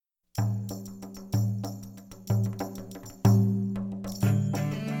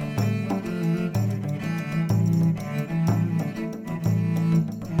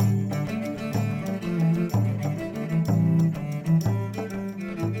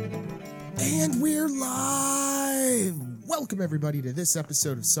And we're live! Welcome, everybody, to this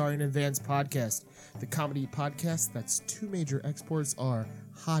episode of Sorry in Advance Podcast, the comedy podcast that's two major exports are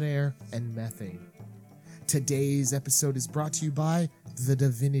hot air and methane. Today's episode is brought to you by the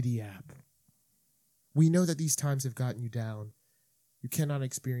Divinity app. We know that these times have gotten you down. You cannot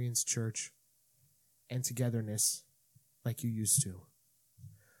experience church and togetherness like you used to.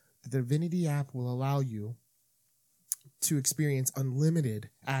 The Divinity app will allow you to experience unlimited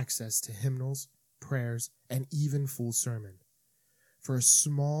access to hymnals, prayers, and even full sermon. For a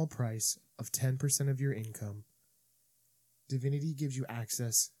small price of 10% of your income, Divinity gives you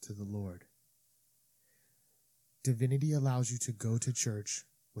access to the Lord. Divinity allows you to go to church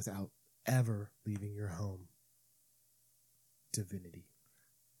without ever leaving your home. Divinity.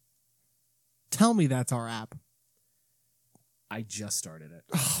 Tell me that's our app. I just started it.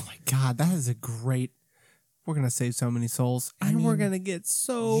 Oh my God, that is a great... We're going to save so many souls, and we're going to get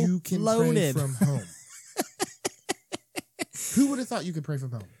so you can loaded. Pray from home. Who would have thought you could pray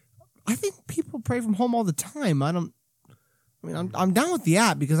from home? I think people pray from home all the time. I'm down with the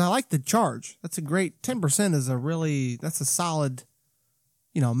app because I like the charge. That's a great 10% is that's a solid,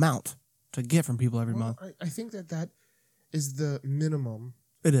 amount to get from people every month. I think that is the minimum.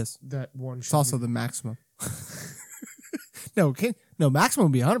 It is. That one should It's also the maximum. No, maximum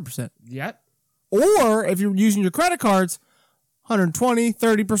would be 100%. Yep. Or if you're using your credit cards, 120,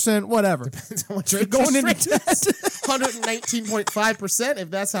 30%, whatever. Depends on what you're going into debt. 119.5%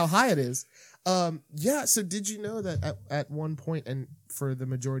 if that's how high it is. So did you know that at one point, and for the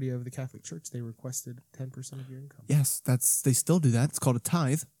majority of the Catholic Church, they requested 10% of your income? Yes, they still do that. It's called a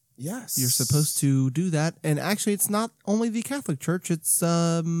tithe. Yes. You're supposed to do that. And actually, it's not only the Catholic Church, it's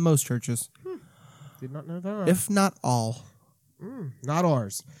most churches. Did not know that. If not all. Not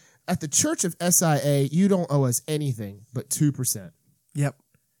ours. At the Church of SIA, you don't owe us anything but 2%. Yep.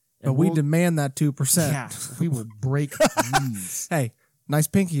 And But we demand that 2%. Yeah, we will break these. Hey, nice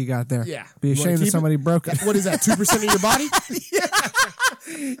pinky you got there. Yeah. Be You wanna ashamed if keep somebody it? broke it. What is that, 2% of your body?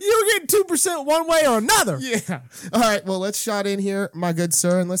 You get 2% one way or another. Yeah. All right, well, let's shot in here, my good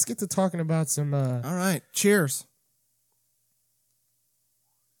sir, and let's get to talking about some... All right. Cheers.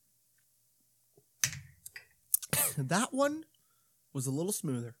 That one was a little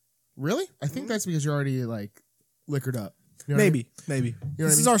smoother. Really? I think that's because you're already, liquored up. You know what I mean? Maybe. what This I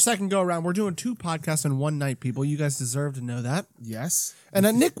is mean? our second go around. We're doing 2 podcasts in one night, people. You guys deserve to know that. Yes. And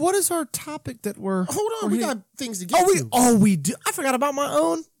Nick, what is our topic that we're... Hold on, we're we here- got things to get to. we do. I forgot about my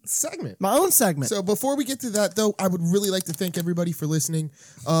own Segment. segment. So before we get to that, though, I would really like to thank everybody for listening.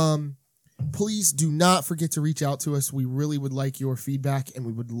 Please do not forget to reach out to us. We really would like your feedback, and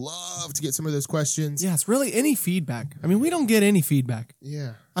we would love to get some of those questions. Yes, really any feedback. I mean, we don't get any feedback.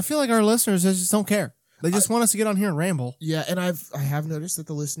 Yeah. I feel like our listeners just don't care. They just want us to get on here and ramble. Yeah, and I have noticed that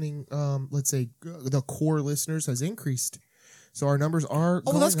the listening, let's say, the core listeners has increased. So our numbers are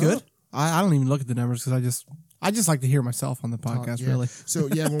Oh, going that's good. up. I don't even look at the numbers because I just like to hear myself on the podcast, Yeah. really. So,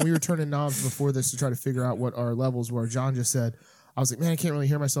 yeah, when we were turning knobs before this to try to figure out what our levels were, John just said, I was like, man, I can't really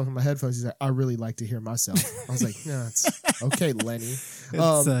hear myself in my headphones. He's like, I really like to hear myself. I was like, no, it's okay, Lenny.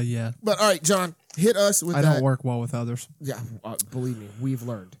 Yeah. But all right, John, hit us with I that. don't work well with others. Yeah, believe me, we've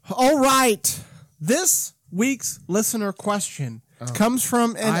learned. All right. This week's listener question comes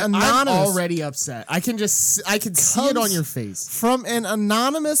from an anonymous. I'm already upset. I can see it on your face. From an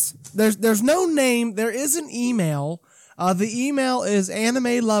anonymous. There's no name. There is an email. The email is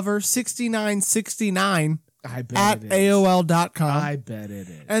animelover6969 I bet at it is. AOL.com. I bet it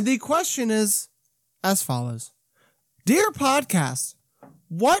is. And the question is as follows. Dear podcast,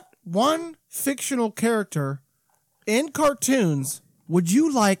 what one fictional character in cartoons would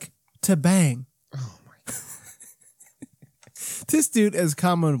you like to bang? Oh my god. This dude is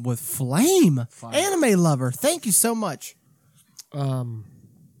coming with flame. Fire. Anime lover. Thank you so much. Oh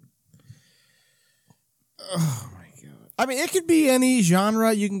my god. I mean, it could be any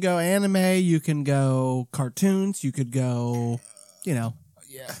genre. You can go anime. You can go cartoons. You could go, Yeah.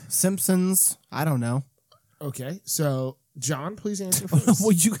 Simpsons. I don't know. Okay. So, John, please answer first.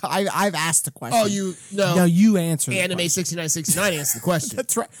 Well, I've asked the question. No, you answer. the Anime question. 6969 answered the question.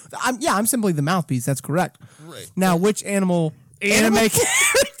 That's right. I'm simply the mouthpiece. That's correct. Right. Now, which anime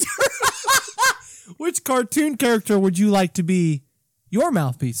character, which cartoon character would you like to be your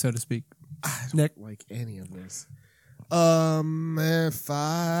mouthpiece, so to speak? Nick? Like any of this. If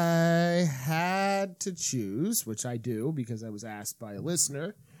I had to choose, which I do because I was asked by a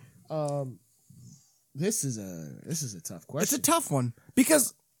listener, this is a tough question. It's a tough one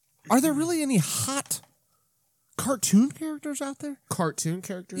because are there really any hot cartoon characters out there? Cartoon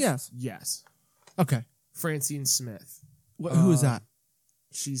characters? Yes. Yes. Okay. Francine Smith. Who is that?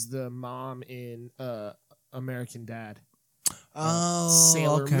 She's the mom in American Dad. Oh,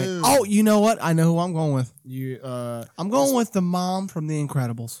 Sailor okay. Moon. Oh, you know what? I know who I'm going with. I'm going with the mom from The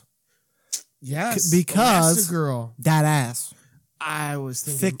Incredibles. Yes, because Girl. That ass. I was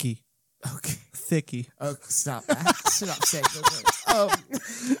thinking. Thicky. Okay. Thicky. Oh, stop that. Stop saying those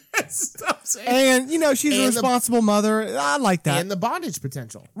words. Stop saying. And, she's a responsible mother. I like that. And the bondage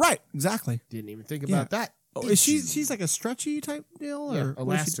potential. Right. Exactly. Didn't even think about that. Oh, is she's like a stretchy type deal? Yeah, or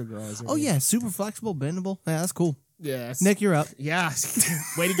Elastigirl. Oh, yeah. Super flexible, bendable. Yeah, that's cool. Yeah. Nick, you're up. Yeah.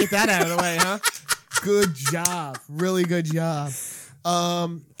 Way to get that out of the way, huh? Good job. Really good job.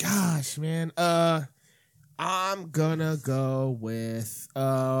 Gosh, man. I'm gonna go with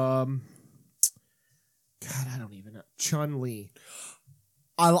God, I don't even know. Chun-Li.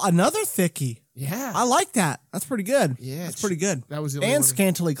 Another thickie. Yeah. I like that. That's pretty good. Yeah. That's pretty good. That was the only And one.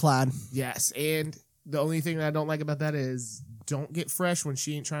 scantily clad. Yes. And the only thing that I don't like about that is don't get fresh when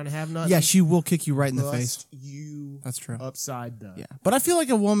she ain't trying to have nothing. Yeah, she will kick you right in the face. You That's true. upside down. Yeah. But I feel like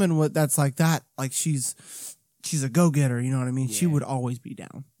a woman that's like that, like she's a go-getter, you know what I mean? Yeah. She would always be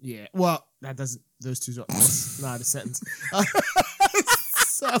down. Yeah. Well, that doesn't, those two don't, that's not a sentence.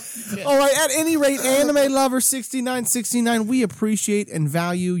 So, yeah. All right. At any rate, Anime Lover 6969, we appreciate and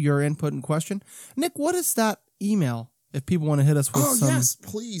value your input and question. Nick, what is that email if people want to hit us with some yes,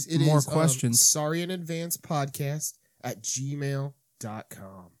 please. It more is, questions? Sorry in Advance podcast at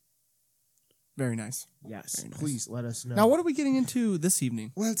gmail.com. Very nice. Yes, Very nice. please let us know. Now, what are we getting into this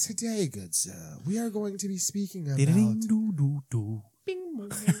evening? Well, today, good sir, we are going to be speaking about Ding-ding-doo-doo-doo. Bing, bong,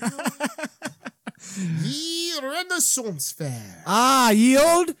 the Renaissance Fair. Ye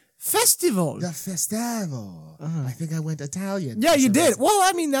old festival. The Festival. I think I went Italian. Yeah, you So did. Well,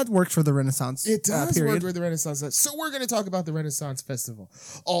 I mean, that works for the Renaissance. It does period. work with the Renaissance. So we're going to talk about the Renaissance Festival.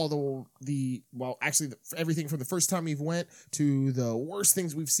 All everything from the first time we've went to the worst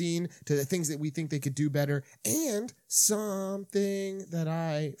things we've seen to the things that we think they could do better, and something that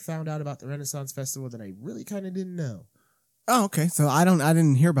I found out about the Renaissance Festival that I really kind of didn't know. Oh, okay. So I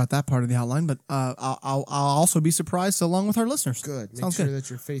didn't hear about that part of the outline, but I'll also be surprised along with our listeners. Good. Make Sounds sure good. that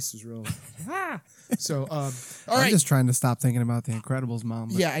your face is rolling. So, all I'm right. just trying to stop thinking about the Incredibles, Mom.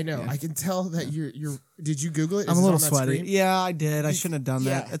 but- Yeah, I know. I can tell that you're. Did you Google it? I'm Is a it little on that sweady. screen? Yeah, I did. I shouldn't have done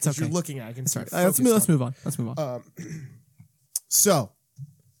that. Yeah, It's 'cause okay. You're looking at it. I can see. Sorry. Let's move on. Let's move on. So,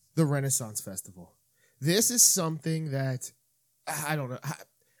 the Renaissance Festival. This is something that I don't know.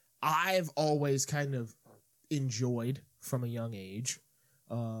 I've always kind of enjoyed from a young age.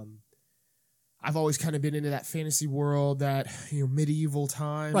 I've always kind of been into that fantasy world, that medieval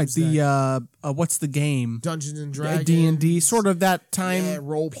times, Right. The what's the game? Dungeons and Dragons, D&D, sort of that time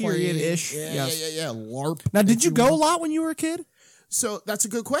role period playing ish. Yeah, LARP. Now, did if you go a will. lot when you were a kid? So that's a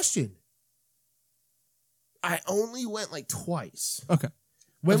good question. I only went like twice. Okay.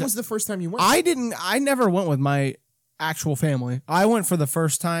 When Okay. was the first time you went? I never went with my actual family. I went for the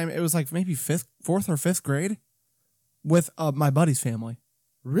first time. It was like maybe fourth or fifth grade with my buddy's family.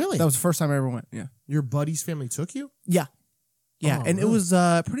 Really? That was the first time I ever went. Yeah. Your buddy's family took you? Yeah. Yeah. Oh, and it really? was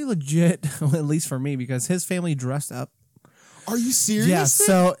pretty legit, at least for me, because his family dressed up. Are you serious? Yeah. then?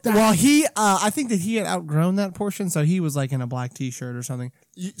 So, I think that he had outgrown that portion. So he was like in a black t-shirt or something.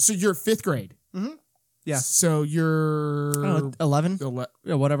 So you're fifth grade? Mm-hmm. Yeah. So you're 11?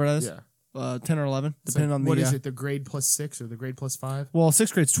 Yeah, whatever that is. Yeah. 10 or 11, It's depending like, on the. what is it? The grade plus 6 or the grade plus 5? Well,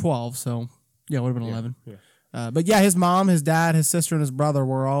 sixth grade's 12, so yeah, it would have been 11. Yeah. But yeah, his mom, his dad, his sister, and his brother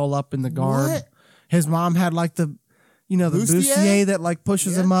were all up in the garb. What? His mom had like the Bustier? bustier that like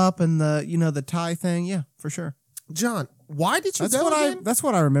pushes Yeah. him up, and the the tie thing. Yeah, for sure. John, why did you That's go what again? that's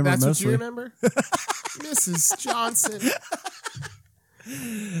what I remember That's mostly. what you remember? Mrs. Johnson.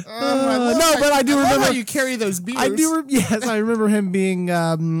 No, but I do love remember how you carry those beers. I do. Yes, I remember him being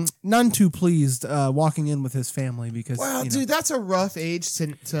none too pleased walking in with his family because. Well, dude, that's a rough age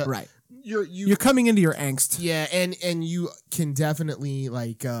to right. You're coming into your angst. yeah, and you can definitely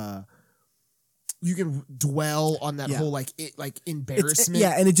like you can dwell on that Yeah. whole like embarrassment.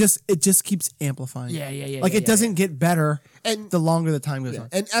 Yeah, and it just keeps amplifying. Yeah. Like it doesn't get better And the longer the time goes on.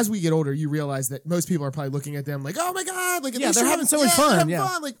 and as we get older, you realize that most people are probably looking at them like, oh my god, like at Yeah, least they're you're having so much fun, they're having yeah.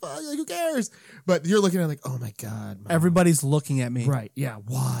 fun. Like who cares? But you're looking at it like, oh my god, Mom. Everybody's looking at me. right? Yeah,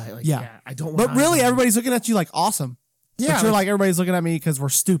 why? Like, Yeah. I don't. But want really, to- everybody's looking at you like awesome. Yeah, But you're like everybody's looking at me because we're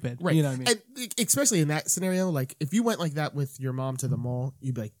stupid. right. You know what I mean? And especially in that scenario, like if you went like that with your mom to the mall,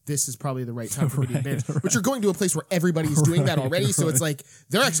 you'd be like, this is probably the right time for me to be embarrassed. But you're going to a place where everybody's doing that already, so it's like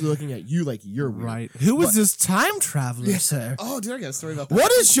they're actually looking at you like you're weird. Right. Who is this time traveler, sir? Oh, dude, I got a story about that.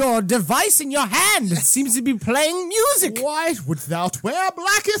 What is your device in your hand? It seems to be playing music. Why would thou wear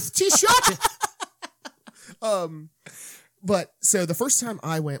blackest t-shirt? But so the first time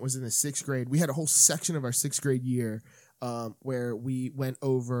I went was in the 6th grade. We had a whole section of our 6th grade year where we went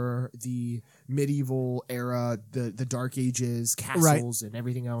over the medieval era, the Dark Ages, castles, and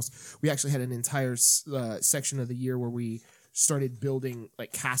everything else. We actually had an entire section of the year where we started building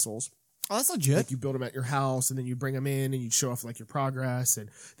like castles. Oh, that's legit. Like you build them at your house, and then you bring them in, and you'd show off like your progress. And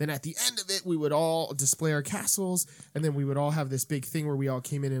then at the end of it, we would all display our castles, and then we would all have this big thing where we all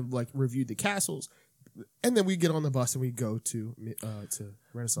came in and like reviewed the castles. And then we'd get on the bus and we'd go to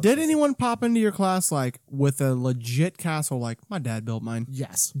Renaissance. Did anyone pop into your class like with a legit castle? Like my dad built mine.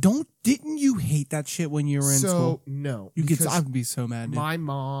 Yes. Didn't you hate that shit when you were in school? No, I'd be so mad. Dude. My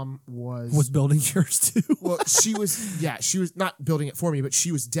mom was building yours too. Well, she was not building it for me, but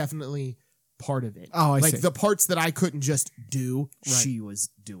she was definitely part of it. Oh, I see. Like the parts that I couldn't just do, Right. she was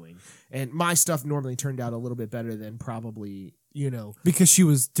doing. And my stuff normally turned out a little bit better than probably, because she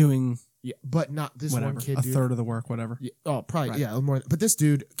was doing yeah, but not this whatever, one kid, a dude. third of the work, whatever. Yeah, oh, probably, Right. yeah, more. But this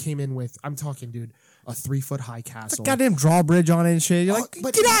dude came in with, I'm talking, dude, a 3-foot high castle. Goddamn drawbridge on it and shit. You're like,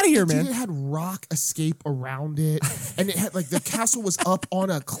 But get out of here, dude, man. It had rock escape around it, and it had like the castle was up on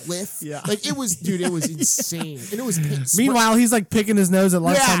a cliff. Yeah. Like it was insane, and it was. Meanwhile, he's like picking his nose at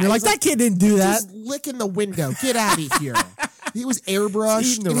lunchtime. Yeah, You're like, he's that kid didn't do that. Just licking the window. Get out of here. He was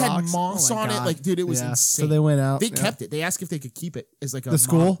airbrushed. Eating the It had rocks. moss Oh my on it. God. Like, dude, it was Yeah. insane. So they went out. They Yeah. kept it. They asked if they could keep it as like a The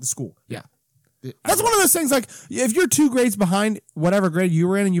school? The school. Yeah. That's one of those things. Like, if you're 2 grades behind whatever grade you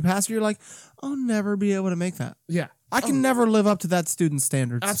were in and you pass it, you're like, I'll never be able to make that. Yeah. I can never live up to that student's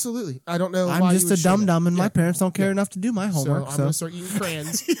standards. Absolutely. I don't know. I'm why just you a would show dum that. dum, and Yeah. my parents don't care enough to do my homework. So I'm gonna start eating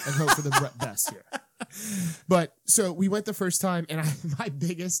crayons and hope for the best here. But so we went the first time, and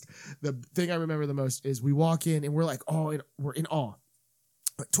the thing I remember the most is we walk in and we're like, we're in awe.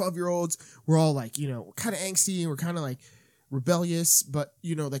 Like 12-year-olds, we're all like, kind of angsty, and we're kind of like rebellious, but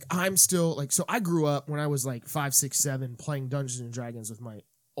like I'm still like, so I grew up when I was like 5, 6, 7 playing Dungeons and Dragons with my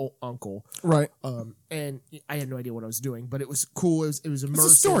old uncle. Right. And I had no idea what I was doing, but it was cool. It was immersive. It's a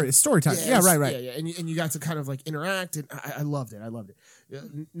story. It's story time. Yeah, right. Yeah. And you got to kind of like interact, and I loved it.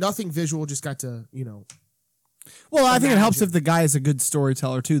 Nothing visual, just got to, Well, I think it helps Imagine. if the guy is a good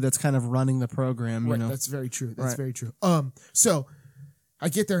storyteller too. That's kind of running the program. You right. know. That's very true. That's Right. very true. So I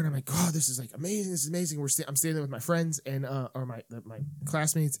get there and I'm like, oh, this is like amazing. This is amazing. I'm standing there with my friends and or my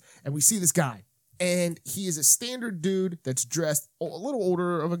classmates, and we see this guy, and he is a standard dude that's dressed a little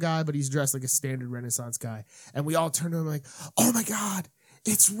older of a guy, but he's dressed like a standard Renaissance guy. And we all turn to him like, oh my God,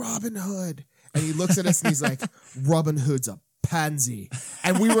 it's Robin Hood. And he looks at us and he's like, Robin Hood's a pansy.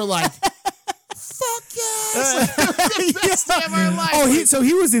 And we were like, fuck yes! Like, the best day of our life. Oh, so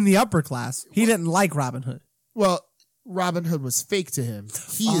he was in the upper class. He didn't like Robin Hood. Well, Robin Hood was fake to him.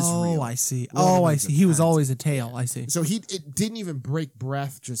 He is real. Oh, I see. Robin I Hood's see. a He was pansy. always a tail. I see. So it didn't even break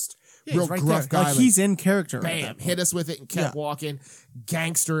breath, just Yeah, real he's right gruff there. guy. Like, he's in character. right bam, there. hit us with it and kept walking.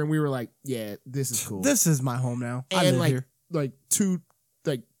 Gangster, and we were like, yeah, this is cool. This is my home now. I and live like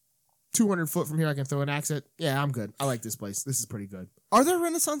here. 200 foot from here, I can throw an axe at. Yeah, I'm good. I like this place. This is pretty good. Are there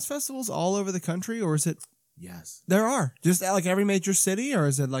Renaissance festivals all over the country, or is it? Yes. There are. Just like every major city, or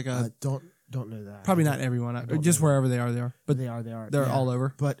is it like a? Don't know that. Probably not everyone. don't Just know. wherever they are. But They are. they're yeah. all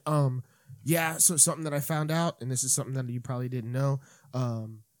over. But yeah. So something that I found out, and this is something that you probably didn't know.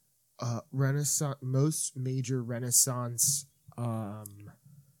 Renaissance, most major Renaissance,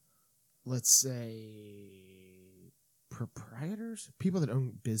 let's say, proprietors, people that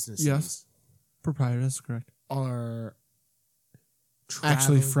own businesses, Yes. Proprietor, that's correct. are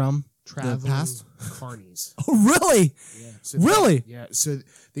Actually from the traveling past? carnies. Oh, really? Yeah. So Really? Yeah. So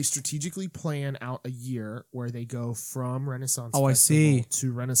they strategically plan out a year where they go from Renaissance Oh, I Festival see.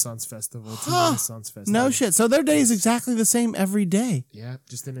 to Renaissance Festival to Huh. Renaissance Festival. No shit. So their day is exactly the same every day. Yeah.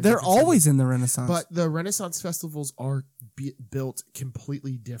 Just in a They're different city. always in the Renaissance. But the Renaissance festivals are built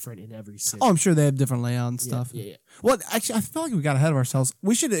completely different in every city. oh, I'm sure they have different layout and Yeah, stuff. Yeah. Well, actually, I feel like we got ahead of ourselves.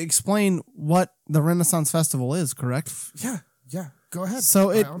 We should explain what the Renaissance Festival is, correct? Yeah. Go ahead.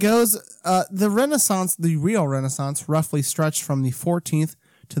 So it Right on. goes, the Renaissance, the real Renaissance, roughly stretched from the 14th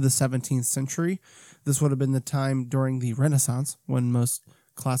to the 17th century. This would have been the time during the Renaissance when most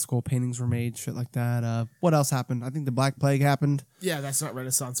classical paintings were made, shit like that. What else happened? I think the Black Plague happened. Yeah, that's not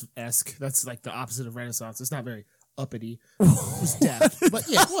Renaissance-esque. That's like the opposite of Renaissance. It's not very uppity. It was death. But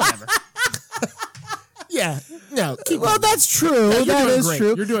yeah, whatever. Yeah. No, keep Well, going. that's true. you're That doing is great.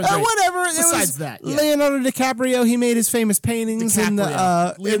 true. You're doing great. Whatever. Besides that, yeah. Leonardo DiCaprio, he made his famous paintings in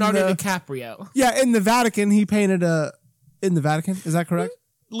the Leonardo DiCaprio. Yeah, in the Vatican, he painted in the Vatican. Is that correct?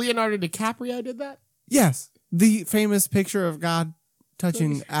 Leonardo DiCaprio did that? Yes, the famous picture of God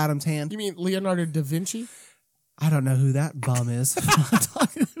touching Adam's hand. You mean Leonardo da Vinci? I don't know who that bum is. I'm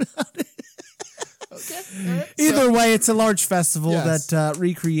talking about it. Okay. All right. Either way, it's a large festival Yes. that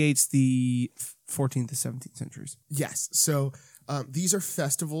recreates the 14th to 17th centuries. Yes. So these are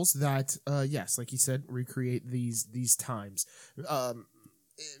festivals that, yes, like you said, recreate these times.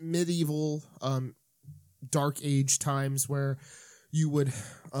 Medieval, dark age times where you would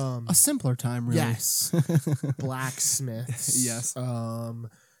A simpler time, really. yes, blacksmiths. Yes.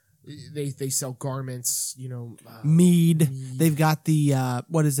 They sell garments. Mead. Mead. They've got the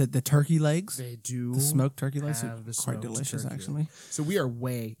what is it? The turkey legs. They do The smoked turkey legs are have the quite smoked delicious, turkey. actually. So we are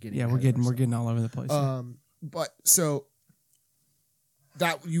way getting. Yeah, ahead we're of getting ourselves. all over the place. But so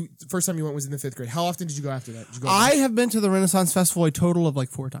that the first time you went was in the 5th grade. How often did you go after that? Did you go I have been to the Renaissance Festival a total of like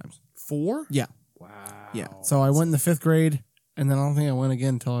 4 times. 4? Yeah. Wow. Yeah. So I went in the 5th grade, and then I don't think I went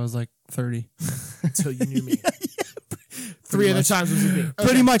again until I was like 30. Until you knew me. 3 other much. times was with me. Okay.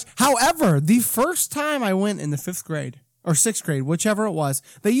 Pretty much. However, the first time I went in the 5th grade or 6th grade, whichever it was,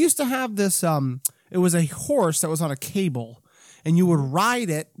 they used to have this. It was a horse that was on a cable, and you would ride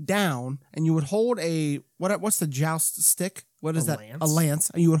it down, and you would hold a what's the joust stick? What is A that? lance? A lance.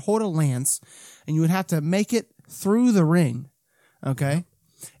 And you would hold a lance, and you would have to make it through the ring. Okay,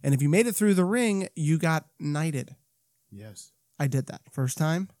 and if you made it through the ring, you got knighted. Yes. I did that first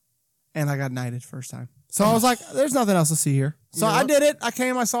time, and I got knighted first time. So I was like, "There's nothing else to see here." So You know I what? did it. I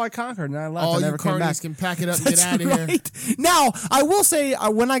came, I saw, I conquered, and I left. All I you never came back. carnies can pack it up and That's get out of here. right. Now, I will say,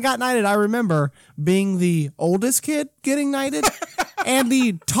 when I got knighted, I remember being the oldest kid getting knighted and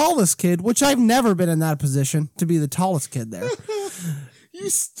the tallest kid, which I've never been in that position to be the tallest kid there. You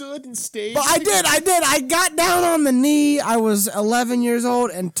stood and stayed. But I did. I got down on the knee. I was 11 years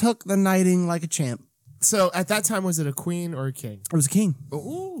old and took the knighting like a champ. So at that time, was it a queen or a king? I was a king.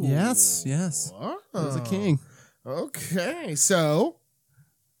 Ooh. Yes. I was a king. Okay. So,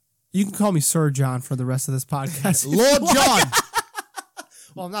 You can call me Sir John for the rest of this podcast. Lord John.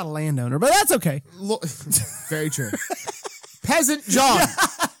 Well, I'm not a landowner, but that's okay. Very true. Peasant John.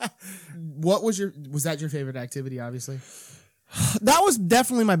 Was that your favorite activity, obviously? That was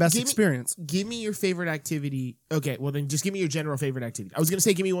definitely my best experience. Give me your favorite activity. Okay, well then just give me your general favorite activity. I was going to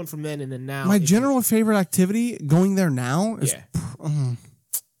say give me one from then and then now. My general favorite activity going there now is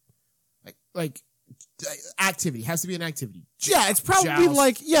like activity. Has to be an activity. it's probably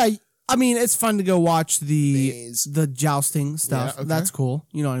Joust. I mean, it's fun to go watch Maze. the jousting stuff. Yeah, okay. That's cool.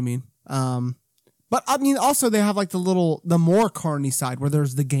 You know what I mean? But I mean, also they have like the more carny side where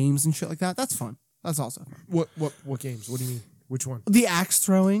there's the games and shit like that. That's fun. That's also fun. What games? What do you mean? Which one? The axe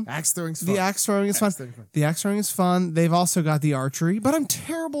throwing. Axe throwing's fun. The axe throwing is fun. Axe throwing's fun. The axe throwing is fun. They've also got the archery, but I'm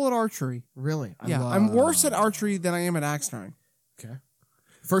terrible at archery. Really? I'm worse at archery than I am at axe throwing. Okay.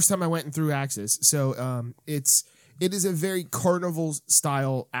 First time I went and threw axes. So it is a very carnival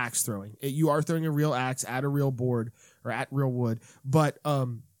style axe throwing. You are throwing a real axe at a real board or at real wood, but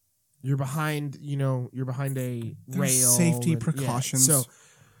you're behind a rail. Safety and- precautions. Yeah. So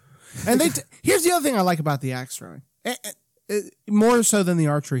And here's the other thing I like about the axe throwing. More so than the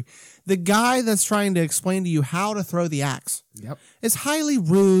archery. The guy that's trying to explain to you how to throw the axe yep. is highly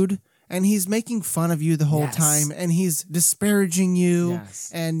rude, and he's making fun of you the whole Yes. time, and he's disparaging you,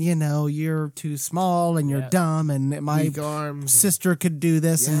 Yes. and you're too small and you're Yeah. dumb, and my Weak arms. sister could do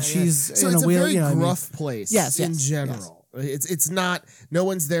this, and she's so in it's a wheel. very You know what I mean? gruff place. Yes, in yes, general, it's not. No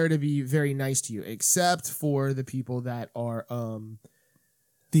one's there to be very nice to you, except for the people that are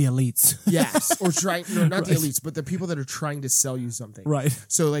The elites. yes, or trying. No, not the Right. elites, but the people that are trying to sell you something. Right.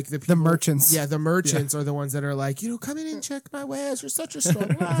 So like the people, merchants. Yeah, the merchants are the ones that are like, come in and check my wares. You're such a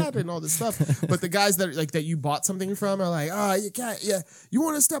strong lad and all this stuff. But the guys that you bought something from are like, you can't. Yeah, you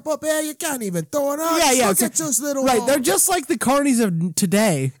want to step up here? You can't even throw it up. Yeah. Look at those little. Right. They're just like the carnies of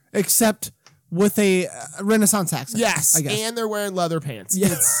today, except with a Renaissance accent. yes, I guess. and they're wearing leather pants.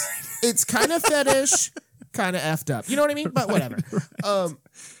 Yeah. It's kind of fetish, kind of effed up. You know what I mean? But whatever.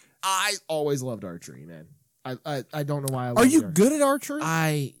 I always loved archery, man. I don't know why. Are you good at archery?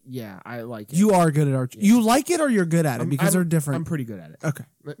 I like it. You are good at archery. You like it or you're good at it? Because they're I'm different. pretty good at it. Okay.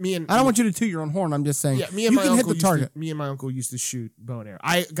 Me and I don't want you to toot your own horn. I'm just saying. Yeah, me and you my can uncle hit the target. me and my uncle used to shoot bow and arrow.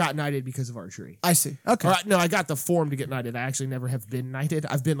 I got knighted because of archery. I see. Okay. Or, no, I got the form to get knighted. I actually never have been knighted.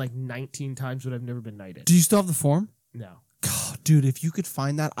 I've been like 19 times, but I've never been knighted. Do you still have the form? No. God, dude, if you could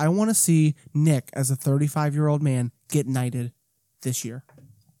find that, I want to see Nick as a 35-year-old man get knighted this year.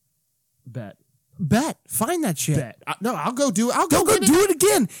 Bet. Find that shit. Bet. No, I'll go do it. I'll Don't go go get do it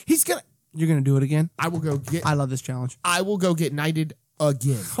again. You're gonna do it again. I will go get. I love this challenge. I will go get knighted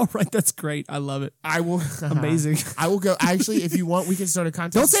again. All right, that's great. I love it. I will. Amazing. I will go. Actually, if you want, we can start a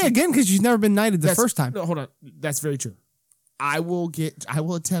contest. Don't say again because you've never been knighted the That's- first time. No, hold on. That's very true. I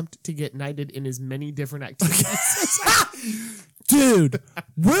will attempt to get knighted in as many different activities. Dude,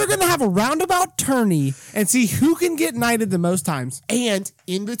 we're going to have a roundabout tourney and see who can get knighted the most times. And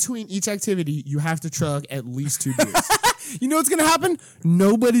in between each activity, you have to chug at least 2 beers. You know what's going to happen?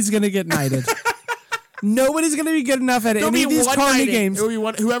 Nobody's going to get knighted. Nobody's going to be good enough at any of these carny games. It'll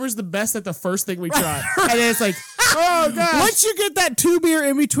be whoever's the best at the first thing we try. And then it's like, oh, gosh. Once you get that 2 beer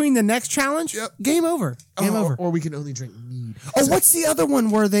in between the next challenge, game over. Game over. Or we can only drink mead. Oh, what's the other one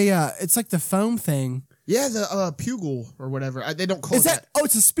where they, it's like the foam thing? Yeah, the pugil or whatever. They don't call it that. Oh,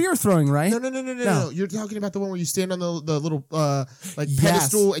 it's a spear throwing, right? No. You're talking about the one where you stand on the little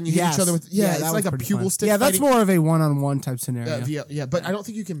pedestal and you hit each other with. Yeah, it's like a pugil stick. Yeah, that's more of a one-on-one type scenario. Yeah, but I don't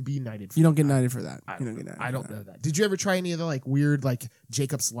think you can be knighted. You don't get knighted for that. I don't know that. Did you ever try any of the weird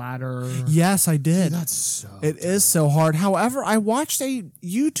Jacob's Ladder? Yes, I did. Dude, that's so. It is so hard. However, I watched a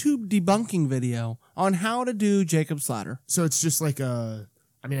YouTube debunking video on how to do Jacob's Ladder. So it's just like a.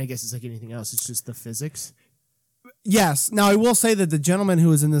 I mean, I guess it's like anything else. It's just the physics. Yes. Now, I will say that the gentleman who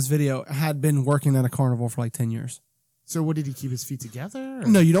was in this video had been working at a carnival for 10 years. So what, did he keep his feet together? Or?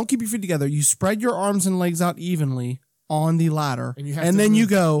 No, you don't keep your feet together. You spread your arms and legs out evenly on the ladder. And then you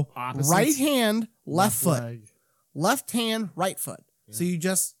go opposites. right hand, left foot. Leg. Left hand, right foot. Yeah. So you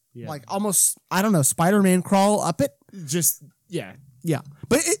just almost, I don't know, Spider-Man crawl up it. Just, yeah. Yeah.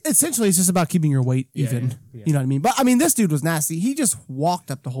 But essentially, it's just about keeping your weight even. Yeah. You know what I mean? But I mean, this dude was nasty. He just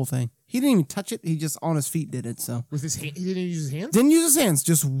walked up the whole thing. He didn't even touch it. He just on his feet did it. So with his hand, he didn't use his hands. Didn't use his hands.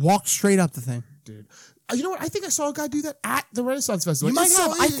 Just walked straight up the thing. Dude, you know what? I think I saw a guy do that at the Renaissance Festival. You might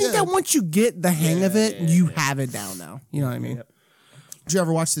have. I think that once you get the hang of it, you have it down now. You know what I mean? Yep. Did you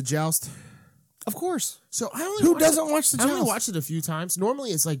ever watch the Joust? Of course. So who doesn't watch the Joust? I only watched it a few times.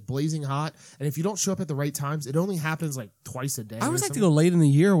 Normally it's blazing hot, and if you don't show up at the right times, it only happens twice a day. I always like to go late in the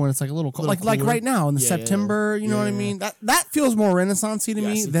year when it's a little cold, like right now in the September. You know what I mean? That feels more Renaissance-y to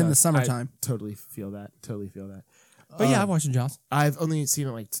me than the summertime. I totally feel that. But yeah, I watched the Joust. I've only seen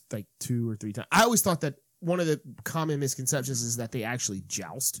it like 2 or 3 times. I always thought that one of the common misconceptions is that they actually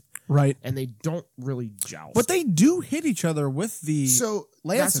joust. Right. And they don't really joust. But they do hit each other with the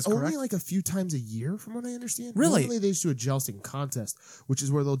lances, that's only a few times a year from what I understand. Really? Normally they just do a jousting contest, which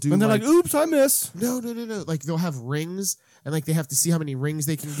is where they'll do and they're like, oops, I missed. No. They'll have rings and they have to see how many rings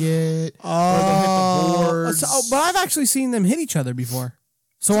they can get. Oh. Or they'll hit the boards. But I've actually seen them hit each other before.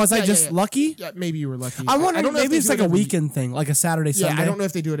 So was I just lucky? Yeah, maybe you were lucky. I wonder. Maybe it's like a weekend thing, like a Saturday, Sunday. Yeah, I don't know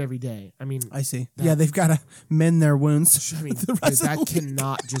if they do it every day. I mean, I see. They've got to mend their wounds. I mean, that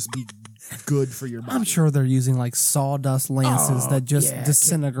cannot just be good for your body. I'm sure they're using sawdust lances that just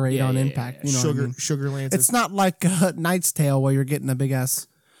disintegrate on impact. You know, what I mean? Sugar lances. It's not like Knight's Tale where you're getting a big ass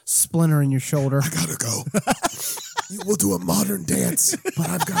splinter in your shoulder. I gotta go. We'll do a modern dance, but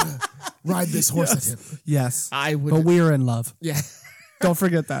I've gotta ride this horse at him. Yes, I would. But we're in love. Yeah. Don't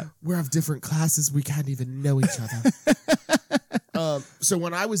forget that. We're of different classes. We can't even know each other. So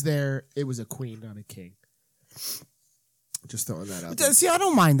when I was there, it was a queen, not a king. Just throwing that out there. See, I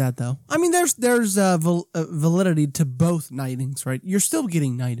don't mind that, though. I mean, there's validity to both knightings, right? You're still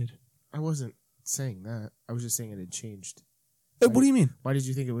getting knighted. I wasn't saying that. I was just saying it had changed. What do you mean? Why did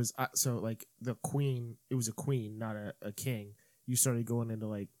you think it was... the queen, it was a queen, not a king. You started going into,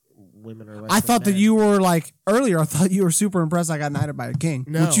 women are less I thought men. that you were earlier. I thought you were super impressed I got knighted by a king,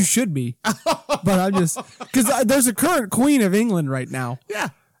 which you should be. But I'm just because there's a current queen of England right now. Yeah,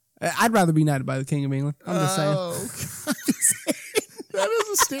 I'd rather be knighted by the king of England. I'm just saying. Okay. That is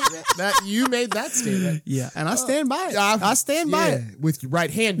a statement. That you made that statement. Yeah, and I stand by it. I stand by it with your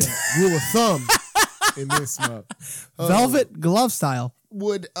right hand, rule of thumb in this mug. Velvet glove style.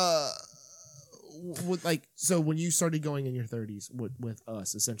 So when you started going in your 30s with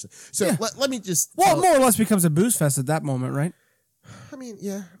us, essentially. So let me just... Well, it more or less becomes a booze fest at that moment, right? I mean,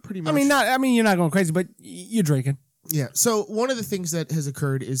 yeah, pretty much. I mean, you're not going crazy, but you're drinking. Yeah. So one of the things that has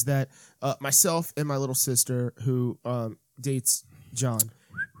occurred is that myself and my little sister, who dates John,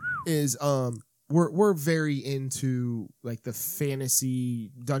 is we're very into the fantasy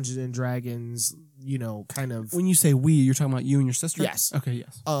Dungeons and Dragons, kind of. When you say we, you're talking about you and your sister? Yes. Okay.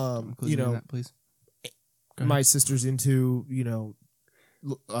 Yes. That, please. My sister's into,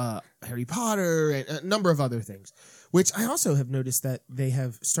 Harry Potter and a number of other things, which I also have noticed that they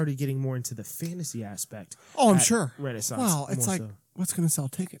have started getting more into the fantasy aspect. Oh, I'm sure. Renaissance. Well, it's what's going to sell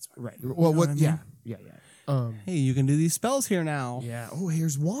tickets? Right. Well, what? Yeah. Hey, you can do these spells here now. Yeah. Oh,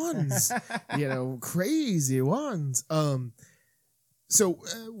 here's wands. Crazy wands. So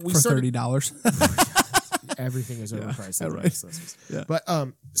we for started $30. Everything is overpriced. Right. Yeah. But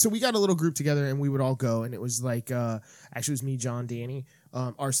so we got a little group together and we would all go, and it was actually it was me, John, Danny,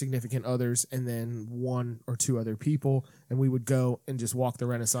 our significant others, and then 1 or 2 other people, and we would go and just walk the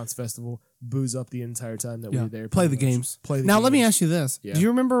Renaissance Festival, booze up the entire time that we were there. Play the games. Now, let me ask you this. Yeah. Do you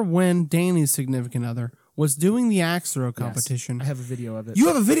remember when Danny's significant other was doing the axe throw competition? Yes, I have a video of it. You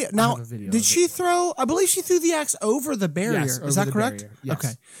have a video? Now, have a video did of she throw, I believe she threw the axe over the barrier. Yes, Is over that the correct? barrier. Yes.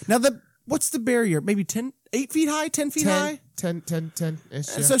 Okay. Now, what's the barrier? Maybe 8 feet high, 10 feet high? 10 And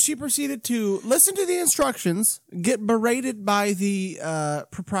so she proceeded to listen to the instructions, get berated by the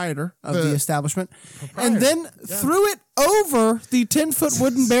proprietor of the establishment, and then threw it over the 10-foot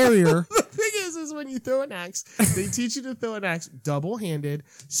wooden barrier. The thing is when you throw an axe, they teach you to throw an axe double-handed,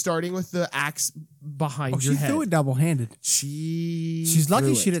 starting with the axe behind your She head. threw it double-handed. She's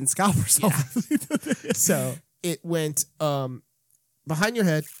lucky she didn't scalp herself. So it went behind your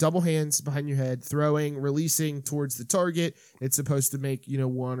head, double hands behind your head, throwing, releasing towards the target. It's supposed to make,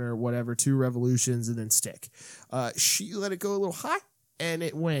 1 or whatever, 2 revolutions and then stick. She let it go a little high, and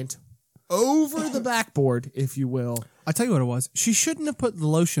it went over the backboard, if you will. I'll tell you what it was. She shouldn't have put the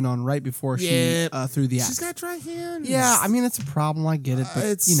lotion on right before she threw the axe. She's got dry hands. Yeah, I mean, it's a problem. I get it. But,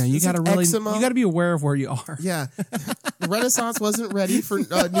 It's you got to really, eczema. you got to be aware of where you are. Yeah. The Renaissance wasn't ready for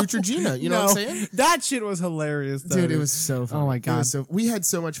Neutrogena. You know what I'm saying? That shit was hilarious, though. Dude, it was so fun. Oh, my God. We had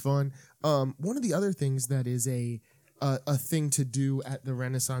so much fun. One of the other things that is a thing to do at the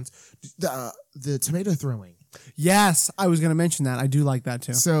Renaissance, the tomato throwing. Yes, I was going to mention that. I do like that,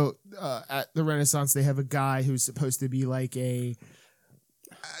 too. So at the Renaissance, they have a guy who's supposed to be like a...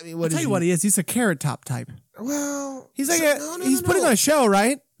 I mean, I'll tell you what he is. He's a Carrot Top type. Well... He's like he's putting on a show,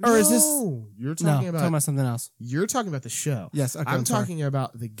 right? Or is this... You're talking about something else. You're talking about the show. Yes, okay, I'm sorry. talking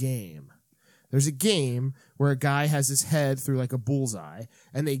about the game. There's a game where a guy has his head through like a bullseye,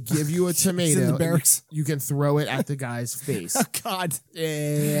 and they give you a tomato. in the and barracks. You can throw it at the guy's face. Oh, God.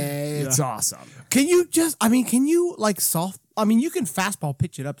 It's awesome. Can you you can fastball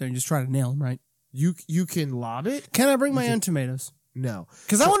pitch it up there and just try to nail him, right? You can lob it? Can I bring my own tomatoes? No.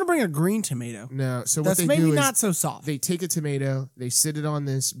 Because I want to bring a green tomato. No. So That's what they maybe do not is so soft. they take a tomato, they sit it on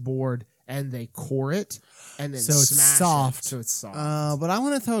this board, and they core it, and then So it's smash soft. it. So it's soft. But I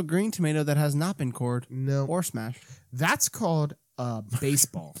want to throw a green tomato that has not been cored No. or smashed. That's called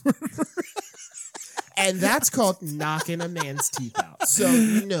baseball. And that's called knocking a man's teeth out. So,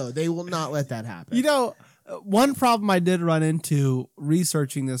 no, they will not let that happen. You know, one problem I did run into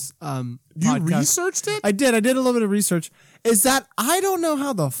researching this You podcast, researched it? I did a little bit of research, is that I don't know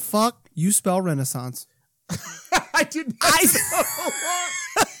how the fuck you spell Renaissance. I did not know.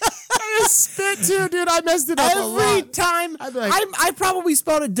 I spit too, dude. I messed it up a Every lot. time, I'd be like- I probably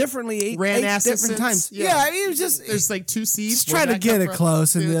spelled it differently eight different times. Yeah, it was just There's like 2 C's. just try to get it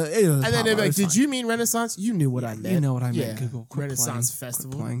close, and Yeah. it was And then they'd be like, fine. did you mean Renaissance? You knew what I meant. You know what I meant, Yeah. Google. Quit Renaissance playing.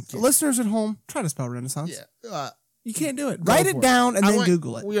 Festival. Quit playing. Yeah. Listeners at home, try to spell Renaissance. Yeah. You can't do it. Go Write for it down and I then want-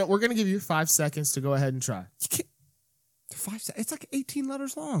 Google it. We're going to give you 5 seconds to go ahead and try. You can't. It's like 18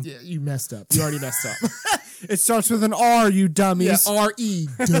 letters long. Yeah, you messed up. You already messed up. It starts with an R, you dummies. Yeah, R-E.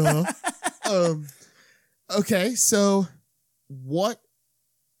 Duh. Okay, so what?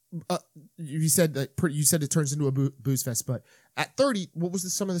 You said that. You said it turns into a booze fest, but at 30, what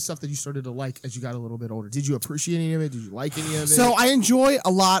was some of the stuff that you started to like as you got a little bit older? Did you appreciate any of it? Did you like any of it? So I enjoy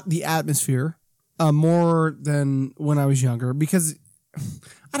a lot the atmosphere more than when I was younger because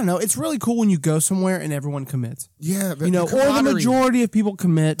I don't know. It's really cool when you go somewhere and everyone commits. Yeah, You know, or the majority of people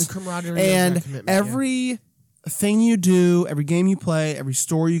commit. The camaraderie of and that commitment, yeah. every thing you do, every game you play, every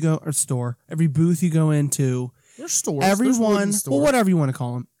store you go every booth you go into, There's stores. There's wooden everyone, stores. well, whatever you want to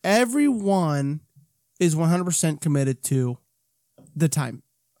call them, everyone is 100% committed to the time,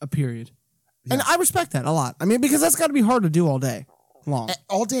 a period. Yeah. And I respect that a lot. I mean, because that's got to be hard to do all day long.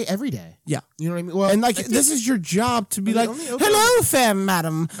 All day, every day. Yeah. You know what I mean? Well, And like, I think- this is your job to be Are they like, only open hello, fair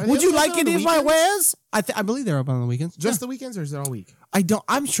madam. Are they Would you only like open on any the of my weekends? wares? I believe they're open on the weekends. just the weekends, or is it all week?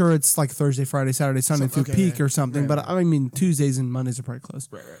 I'm sure it's like Thursday, Friday, Saturday, Sunday through okay, peak yeah. or something. Right, But I mean, Tuesdays and Mondays are probably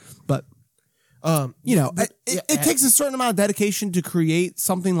closed. Right. But you know, but- it yeah, takes a certain amount of dedication to create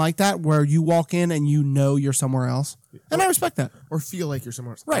something like that where you walk in and you know you're somewhere else. And I respect that. Or feel like you're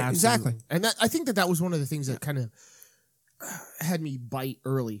somewhere else. Right, Absolutely. exactly. And I think that was one of the things that kind of had me bite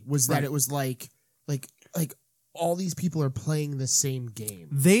early was that Right. it was like all these people are playing the same game.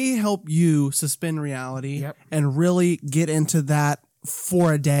 They help you suspend reality Yep. and really get into that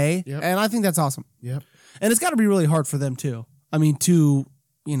for a day. Yep. And I think that's awesome. Yep. And it's got to be really hard for them too. I mean, to,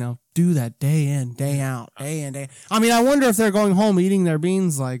 you know, do that day in, day out, day in, day. I mean, I wonder if they're going home eating their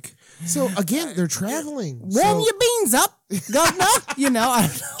beans like, So again, they're traveling. warm So your beans up, governor. You know, I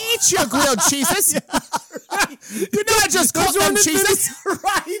don't know. eat your grilled cheeses. You know, I just caught them cheeses.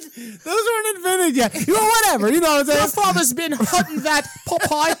 Right. Those weren't invented yet. Whatever. You know what I'm saying? Your father's been hunting that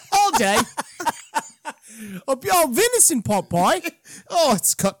Popeye all day. Oh, venison pot pie. Oh,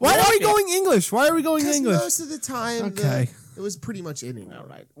 it's cut. Why are we going English? Why are we going 'Cause English? most of the time, Okay. it was pretty much in English. All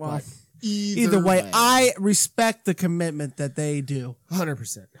right. Well, But either way, I respect the commitment that they do.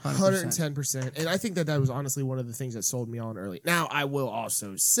 100%, 110%, and I think that was honestly one of the things that sold me on early. Now, I will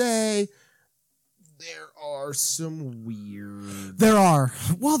also say there are some weird. There are.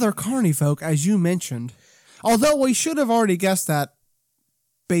 Well, they're carny folk, as you mentioned. Although we should have already guessed that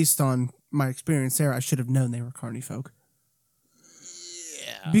based on my experience there. I should have known they were carny folk.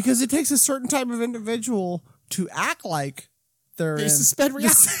 Yeah, Because it takes a certain type of individual to act like they're they in. suspend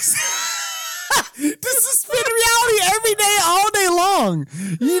reality. To suspend reality every day, all day long.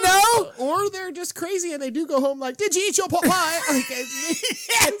 You know? Or they're just crazy and they do go home like, did you eat your pot pie? Like,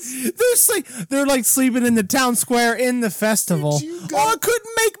 They're like sleeping in the town square in the festival. Did you go- Oh, I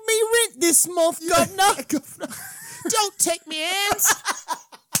couldn't make me rent this month, governor. don't take me in.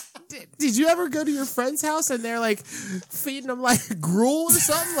 Did you ever go to your friend's house and they're like feeding them like gruel or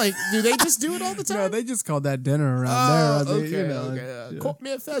something? Like, do they just do it all the time? No, they just called that dinner around there. Okay, You know, okay. yeah. Caught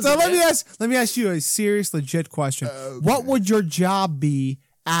me a pheasant. So man. let me ask you a serious, legit question. Okay. What would your job be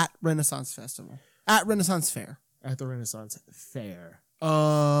at Renaissance Festival? At Renaissance Fair? At the Renaissance Fair. That's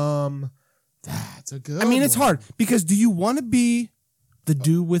a good I mean, it's one. hard because do you want to be the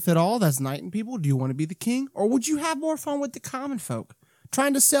do with it all that's knighting people? Do you want to be the king? Or would you have more fun with the common folk?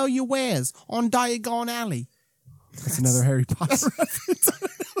 Trying to sell your wares on Diagon Alley. That's another Harry Potter reference.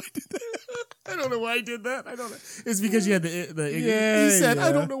 I don't know why I did that. I don't know. It's because you had the Yeah, he said, yeah.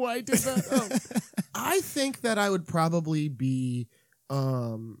 I don't know why I did that. Oh. I think that I would probably be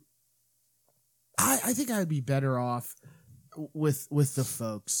I think I would be better off with the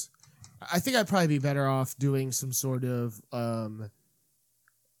folks. I think I'd probably be better off doing some sort of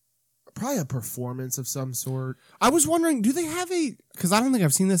probably a performance of some sort. I was wondering, do they have because I don't think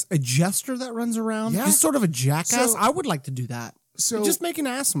I've seen this, a jester that runs around? Yeah. Just sort of a jackass? So- I would like to do that. So Just make an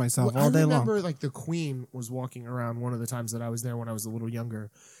ass of myself Well, all day I long. remember like the Queen was walking around one of the times that I was there when I was a little younger.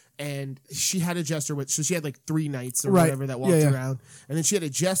 And she had a jester so she had like 3 knights or Right. whatever that walked Yeah, yeah. around. And then she had a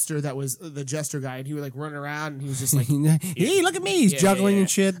jester that was the jester guy, and he would like run around and he was just like hey, look at me. He's Yeah, juggling yeah. and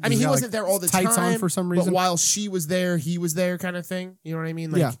shit. I mean, He's he got, wasn't there all the tights time on for some reason. But while she was there, he was there, kind of thing. You know what I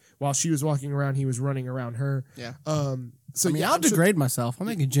mean? Like Yeah. while she was walking around, he was running around her. Yeah. So I mean, yeah, I'll I'm sure- degrade myself. I'll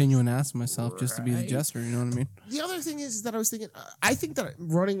make a genuine ass of myself just to be the Right. jester. You know what I mean? The other thing is that I was thinking, I think that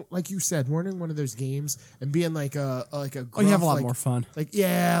running, like you said, running one of those games and being like a Oh, you have gruff, a lot like, more fun. Like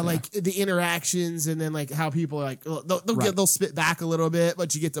like the interactions, and then like how people are like Right. they'll spit back a little bit,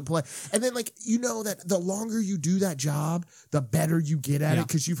 but you get to play, and then like you know that the longer you do that job, the better you get at Yeah. it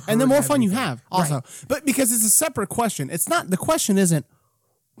because you've And the heard more fun you everything. have, also. Right. But because it's a separate question. It's not, the question isn't,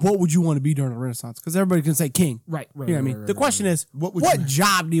 what would you want to be during a Renaissance? Because everybody can say king. Right, You know what I mean? The question is, What what, would you-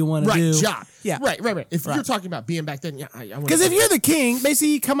 job do you want to do? job, Yeah. right. If Right. you're talking about being back then, yeah, I Because if you're the king,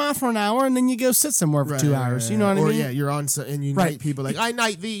 basically you come out for an hour and then you go sit somewhere for 2 hours. You know what I or mean? yeah, you're on and you Right. knight people like I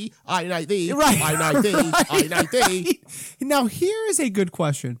knight thee, I knight thee, Right. I knight thee, I knight thee. Now, here is a good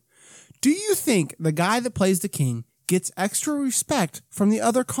question. Do you think the guy that plays the king gets extra respect from the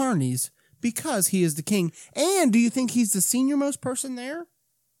other carnies because he is the king? And do you think he's the senior most person there?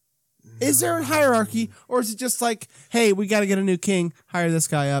 Is there a hierarchy, or is it just like, hey, we got to get a new king, hire this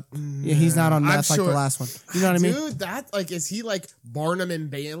guy up? Yeah, he's not on I'm meth like the sure- last one. You know what I mean? Dude, that like is he like Barnum and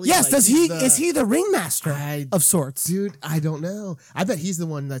Bailey? Yes, Like, does he's he? Is he the ringmaster of sorts? Dude, I don't know. I bet he's the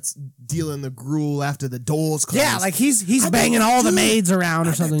one that's dealing the gruel after the doors close. Yeah, like he's I bet- banging all the dude, maids around I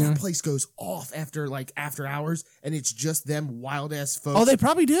or bet something. that place goes off after hours, and it's just them wild ass folks. Oh, they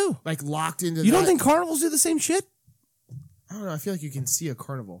probably do. like locked into. You don't that- think carnivals do the same shit? I don't know. I feel like you can see a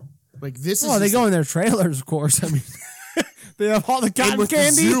carnival. Like this Well, is. they just go in their trailers, of course. I mean, they have all the in cotton with the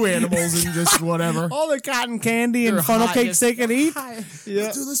candy. zoo animals and just whatever. All the cotton candy and They're funnel high cakes as- they can eat. Hi.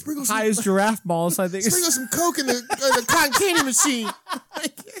 Yeah. Dude, let's sprinkle some, High as giraffe balls, I think. sprinkle some Coke in the cotton candy machine.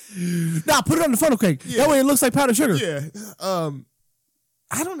 Nah, put it on the funnel cake. Yeah. That way it looks like powdered sugar. Yeah.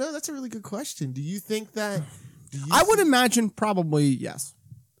 I don't know. That's a really good question. Do you think that? I would imagine probably yes.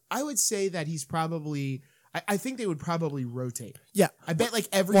 I would say that he's probably. I think they would probably rotate. Yeah. I bet like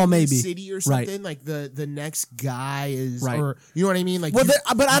every Well, maybe. city or Right. something, like the next guy is, Right. or you know what I mean? Like, Well,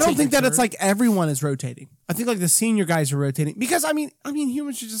 but I you don't take think your that it's turn. like everyone is rotating. I think like the senior guys are rotating because I mean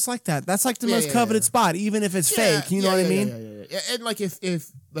humans are just like that. That's like the Yeah, most yeah, coveted yeah. spot, even if it's Yeah, fake. You know yeah, what I yeah, mean? Yeah. And like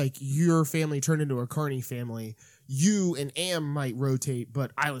if like your family turned into a Carney family, you and Am might rotate,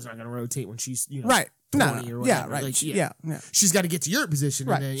 but Isla's not going to rotate when she's Right. 20 or whatever. Yeah, right. Like, yeah. She's got to get to your position.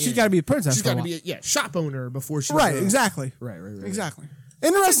 Right. And then, She's got to be a princess. She's for a got to while. be a shop owner before she. Right. Exactly. Right. Exactly.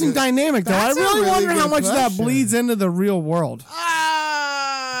 Interesting dynamic, though. I That's a really really wonder how good much that question. bleeds into the real world.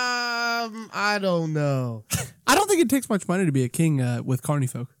 I don't know. I don't think it takes much money to be a king with carny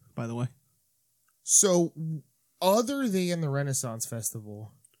folk, by the way. So, other than the Renaissance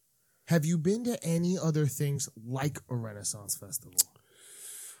Festival, have you been to any other things like a Renaissance Festival?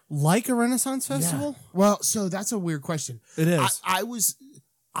 Like a Renaissance festival? Yeah. Well, so that's a weird question. It is. I was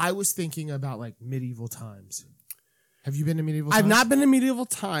thinking about like medieval times. Have you been to medieval times? I've not been to medieval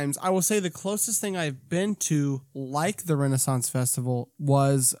times. I will say the closest thing I've been to, like the Renaissance Festival,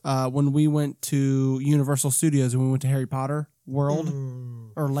 was when we went to Universal Studios and we went to Harry Potter World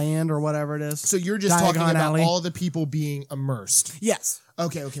or Land or whatever it is. So you're just Diagon talking about Alley. all the people being immersed. Yes.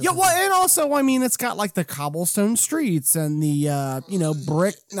 Okay. Yeah, well, and also, I mean, it's got like the cobblestone streets and the,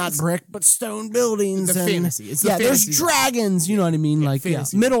 not brick, but stone buildings. It's a and, fantasy. It's the there's fantasy. dragons, you know what I mean?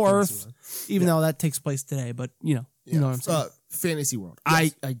 fantasy Middle world, Earth, fantasy world. even though that takes place today, but you know what I'm saying. Fantasy world.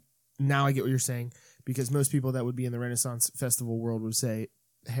 Yes. I now I get what you're saying, because most people that would be in the Renaissance Festival world would say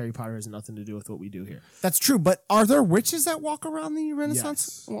Harry Potter has nothing to do with what we do here. That's true, but are there witches that walk around the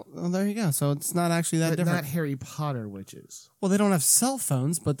Renaissance? Yes. Well, there you go. So it's not actually that But different. not Harry Potter witches. Well, they don't have cell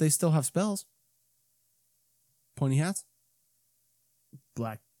phones, but they still have spells. Pointy hats?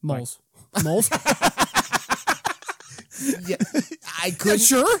 Black Moles. Moles? Yeah, I couldn't.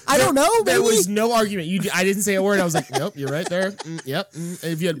 Sure. I don't know. There maybe. was no argument. I didn't say a word. I was like, nope, you're right there. Yep.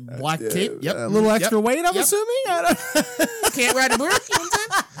 If you had black cape, yep. A little extra yep, weight, I'm yep. assuming? I don't... Can't ride a bird.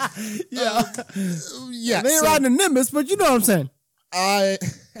 You know what I'm saying? Yeah. They ain't so riding a Nimbus, but you know what I'm saying. I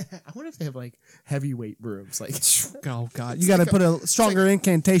wonder if they have like heavyweight brooms. Like, Oh, God. You got to put a stronger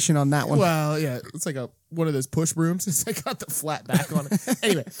incantation on that one. well, yeah, it's like one of those push brooms. It's like got the flat back on it.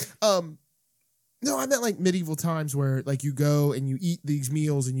 Anyway, no, I meant like medieval times where like you go and you eat these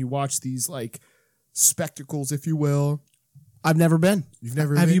meals and you watch these like spectacles, if you will. I've never been. You've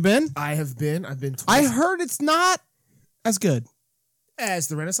never Have been? you been? I have been. I've been twice. I heard it's not as good. As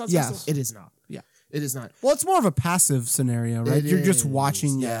the Renaissance Yes. Festival? It is not. Yeah. It is not. Well, it's more of a passive scenario, right? It You're just is.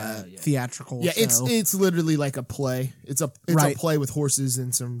 watching Yeah. theatrical Yeah, show. it's literally like a play. It's a Right. play with horses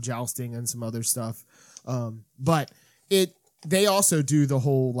and some jousting and some other stuff. But they also do the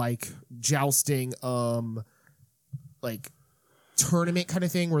whole like jousting like tournament kind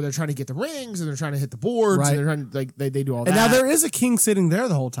of thing where they're trying to get the rings and they're trying to hit the boards Right. and they're trying to, like they do all And that now there is a king sitting there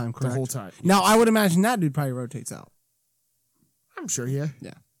the whole time, the correct? whole time. Now, I would imagine that dude probably rotates out. I'm sure, yeah.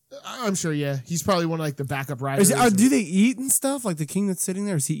 Yeah. I'm sure, yeah. He's probably one of like the backup riders. Do they eat and stuff? Like the king that's sitting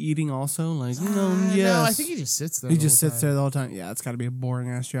there, is he eating also? Like, yes. No, I think he just sits there. He the just whole sits time. there the whole time. Yeah, it's got to be a boring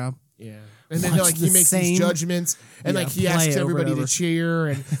ass job. Yeah. And then Watch like he the makes same- these judgments and Yeah, like he play asks it over everybody and to over. cheer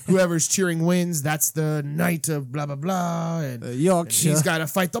and whoever's cheering wins. That's the knight of blah blah blah and, Yorkshire. he's got to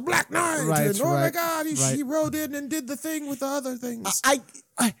fight the Black Knight. Right, and, oh my right, God, right. he rode in and did the thing with the other things. I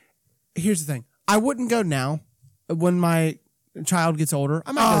here's the thing. I wouldn't go now. When my child gets older,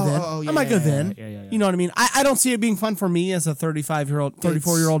 I might go then. I might go then. Yeah. You know what I mean? I don't see it being fun for me as a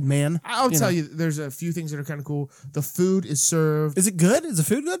 34-year-old man. I'll tell you, there's a few things that are kind of cool. The food is served. Is it good? Is the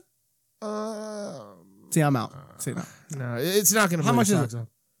food good? See, I'm out. See, no. No, it's not going to. How much is it?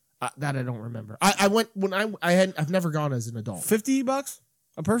 That I don't remember. I went when I've never gone as an adult. $50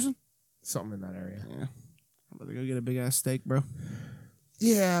 a person? Something in that area. Yeah. I'm about to go get a big ass steak, bro.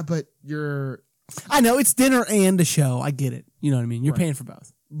 Yeah, but I know it's dinner and a show. I get it. You know what I mean? You're Right. paying for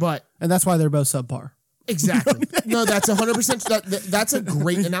both. but And that's why they're both subpar. exactly. No, that's 100%. That's a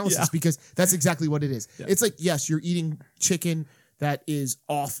great analysis because that's exactly what it is. It's like, yes, you're eating chicken that is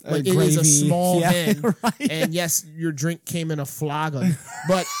off. Like it is a Gravy. small Yeah, hen. right. And yes, your drink came in a flagon,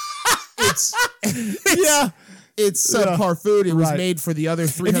 but it's Yeah. it's subpar food. It was Right. made for the other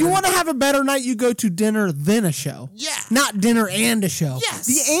 300. If you want to have a better night, you go to dinner then a show. Yeah. Not dinner and a show. Yes.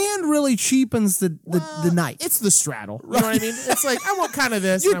 The and really cheapens the night. It's the straddle. You know what I mean? It's like, I want kind of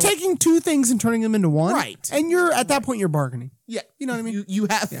this. You're and I want- taking two things and turning them into one. Right. And you're at that point you're bargaining. yeah. You know what I mean? You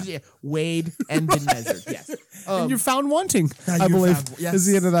have weighed and been measured. Yes. And you're found wanting, I you're believe, found- yes. is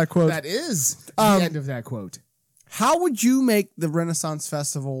the end of that quote. That is the end of that quote. How would you make the Renaissance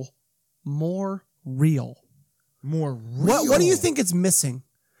Festival more real? More real. What do you think it's missing?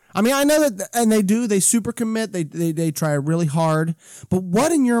 I mean, I know that, and they super commit. They try really hard. But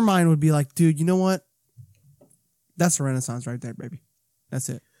what in your mind would be like, dude, you know what? That's a Renaissance right there, baby. That's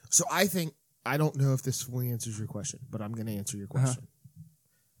it. So I don't know if this fully answers your question, but I'm going to answer your question.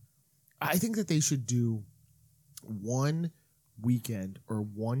 I think that they should do one weekend or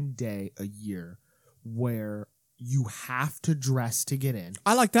one day a year where you have to dress to get in.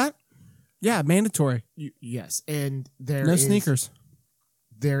 I like that. Yeah, mandatory. Yes, and No sneakers.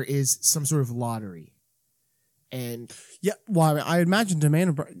 There is some sort of lottery, and Yeah, well, I imagine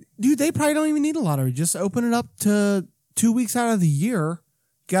demand. Dude, they probably don't even need a lottery. Just open it up to 2 weeks out of the year.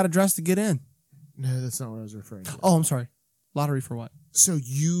 Got a dress to get in. no, that's not what I was referring to. Oh, I'm sorry. Lottery for what? So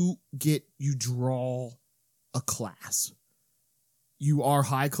you draw a class. You are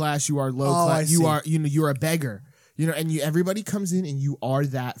high class. You are low Oh, I class. You see. are you're a beggar. And everybody comes in and you are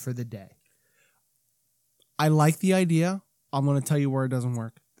that for the day. I like the idea. I'm going to tell you where it doesn't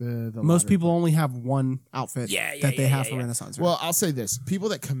work. The Most lottery people only have one outfit that they have for Renaissance. Right? Well, I'll say this: people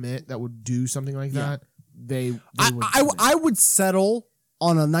that commit that would do something like Yeah. that, they would. I would settle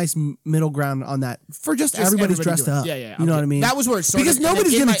on a nice middle ground on that for just everybody's dressed doing it. up. Yeah. You know what I mean? That was where it started. Because and then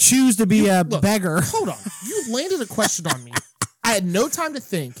nobody's in going to choose to be a look, beggar. Hold on, you landed a question on me. I had no time to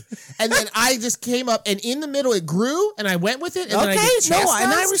think, and then I just came up, and in the middle it grew, and I went with it. And then I get chastised.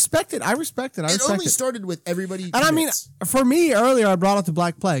 and I respect it. I respect it. It only started with everybody. And I mean, commits. for me, earlier I brought up the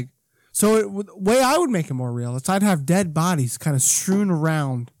Black Plague. So the way I would make it more real is I'd have dead bodies kind of strewn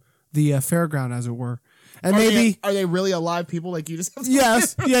around the fairground, as it were. And are they really alive people like you just have to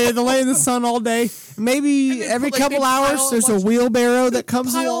yes, yeah, they lay in the sun all day. Maybe they every put, like, couple they pile hours a there's a bunch of- wheelbarrow that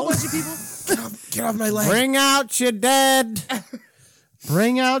comes pile a along. bunch of people. Get off my leg. Bring out your dead.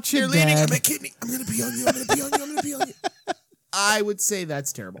 Bring out your You're leaning on dead. my kidney. I'm gonna be on you. I'm gonna be on you. I'm gonna be on you. I would say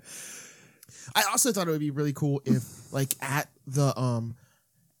that's terrible. I also thought it would be really cool if, like, at the I'm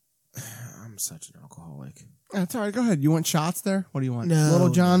such an alcoholic. That's all right. Go ahead. You want shots there? What do you want? No, Little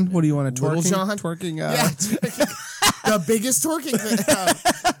John? no. What do you want? A twerking? Little John? Twerking? Yeah, the biggest twerking thing.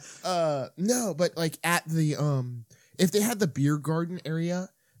 No, but like at the if they had the beer garden area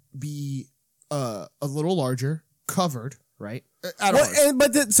be a little larger, covered, right? At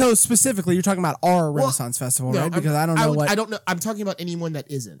ours. So specifically, you're talking about our Renaissance Festival, right? Because I don't know what. I don't know. I'm talking about anyone that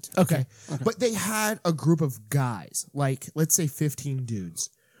isn't. Okay. But they had a group of guys, like let's say 15 dudes,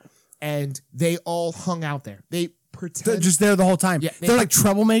 and they all hung out there. They They're pretend just there the whole time. Yeah, They're like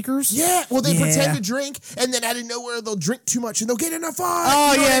troublemakers. Yeah, well, they Yeah. pretend to drink, and then out of nowhere, they'll drink too much, and they'll get in a fight.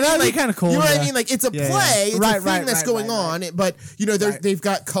 Oh, You know what yeah, I mean? that'd be Like, kinda cool, You know what yeah. I mean? Like, it's a Yeah, yeah. play. It's Right, a thing right, that's right, going right. on, but, they've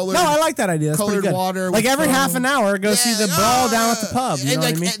got colored... No, I like that idea. That's Colored pretty good. water Like with every foam. half an hour, go see the brawl down at the pub. You and know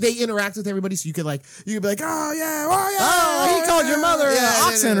like, what I mean? they interact with everybody, so you could be like, oh, yeah, Oh, he called your mother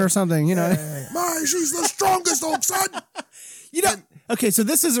oxen or something, you know. She's the strongest oxen. You know. Okay, so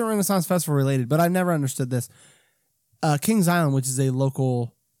this isn't Renaissance Festival related, but I've never understood this. Kings Island, which is a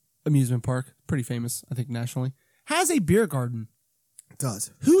local amusement park, pretty famous, I think, nationally, has a beer garden. It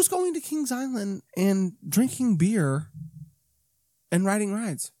does. Who's going to Kings Island and drinking beer and riding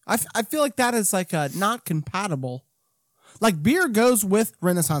rides? I feel like that is like not compatible. Like beer goes with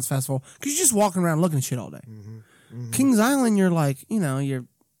Renaissance Festival because you're just walking around looking at shit all day. Kings Island, you're like, you're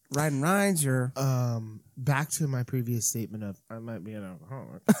riding rides. You're Back to my previous statement of I might be an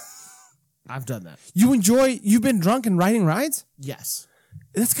alcoholic. I've done that. you've been drunk and riding rides. Yes.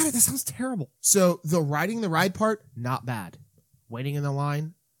 That sounds terrible. So the riding the ride part, not bad. Waiting in the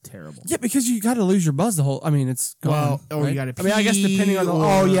line, terrible. Yeah, because you got to lose your buzz the whole. I mean, it's gone. Well, or right? you gotta I mean, I guess depending on the.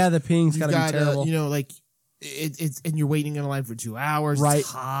 pee, or The peeing's got to be terrible. like it's and you're waiting in a line for 2 hours. Right. It's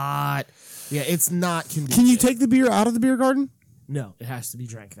hot. Yeah, it's not conducive. Can you take the beer out of the beer garden? No, it has to be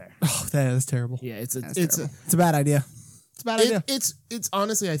drank there. Oh, that is terrible. Yeah, it's a bad idea. It's a bad idea. it's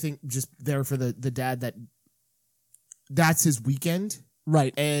honestly I think just there for the dad that's his weekend.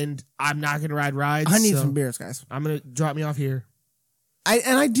 Right. And I'm not gonna ride rides. I need so some beers, guys. I'm gonna drop me off here. I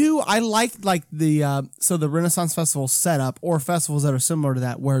like the so the Renaissance Festival setup or festivals that are similar to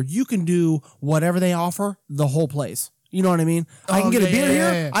that where you can do whatever they offer the whole place. You know what I mean? I can get a beer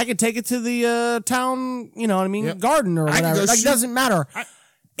here. Yeah. I can take it to the town, you know what I mean, Yep. garden or I can whatever. go Like shoot- doesn't matter.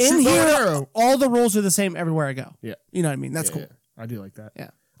 In shoot bow and here, arrow. all the rules are the same everywhere I go. Yeah. You know what I mean? That's cool. Yeah, I do like that. Yeah.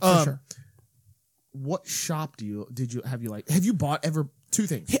 Um, For sure. What shop have you bought ever? Two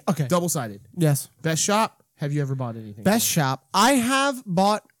things. Yeah, okay. Double-sided. Yes. Best shop. Have you ever bought anything? Best shop. I have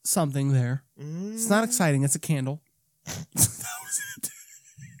bought something there. It's not exciting. It's a candle. That was it.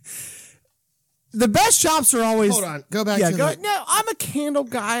 The best shops are always. Hold on. Go back Yeah, to go. the... No, I'm a candle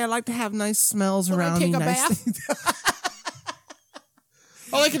guy. I like to have nice smells around take me. a nice bath? things.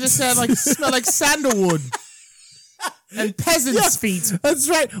 I like it to smell like sandalwood and peasants' feet. That's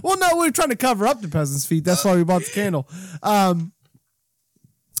right. Well, no, we were trying to cover up the peasants' feet. That's why we bought the candle.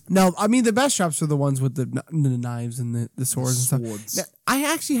 No, I mean the best shops are the ones with the knives and the swords and Swords. stuff. Now,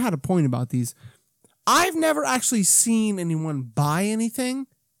 I actually had a point about these. I've never actually seen anyone buy anything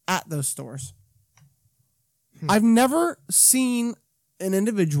at those stores. I've never seen an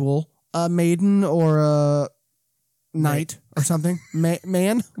individual, a maiden or knight or something,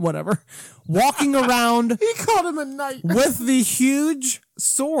 man, whatever, walking around. He called him a knight. With the huge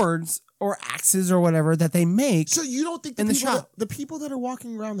swords or axes or whatever that they make. So you don't think the people that are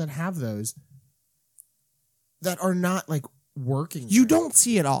walking around that have those, that are not like working? You don't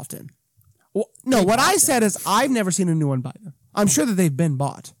see it often. Well, no, what I said is I've never seen a new one buy them. I'm sure that they've been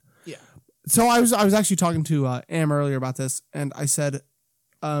bought. Yeah. So I was actually talking to Am earlier about this, and I said,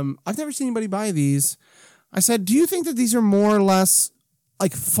 I've never seen anybody buy these. I said, do you think that these are more or less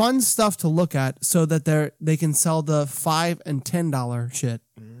like fun stuff to look at so that they can sell the $5 and $10 shit?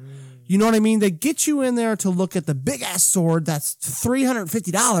 You know what I mean? They get you in there to look at the big ass sword that's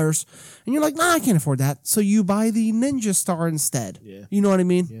 $350, and you're like, nah, I can't afford that. So you buy the Ninja Star instead. Yeah. You know what I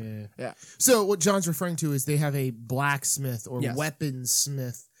mean? Yeah. So what John's referring to is they have a blacksmith or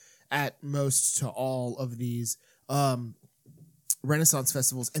weaponsmith at most to all of these Renaissance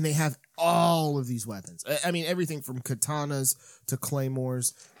festivals, and they have all of these weapons. I mean, everything from katanas to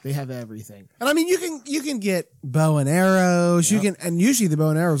claymores. They have everything. And I mean, you can get bow and arrows. Yep. And usually the bow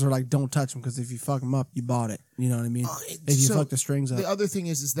and arrows are like, don't touch them, because if you fuck them up, you bought it. You know what I mean? If you fuck the strings up. The other thing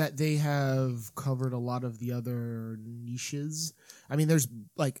is that they have covered a lot of the other niches. I mean, there's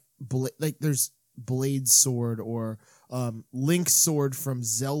there's Blade Sword or Link's sword from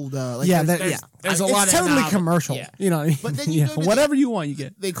Zelda. Like, there's a lot of totally commercial. Yeah. You know what I mean? But then you whatever you want, you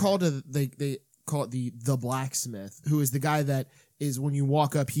get. They call it the blacksmith, who is the guy that is, when you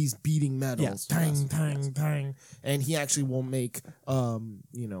walk up, he's beating metals. Tang, tang, tang. And he actually will make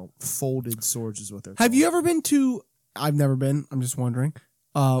folded swords is what they're called. Have you ever been to, I've never been, I'm just wondering,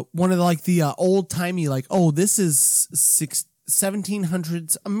 one of the old timey, this is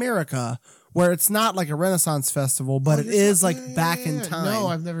 1700s America, where it's not like a Renaissance festival, but it is back in time. No,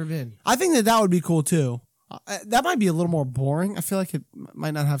 I've never been. I think that would be cool too. That might be a little more boring. I feel like it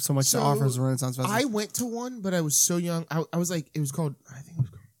might not have so much to offer as a Renaissance festival. I went to one, but I was so young. I was like, it was called, I think it was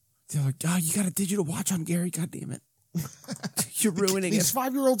called. They're like, oh, you got a digital watch on, Gary? God damn it. You're ruining These it.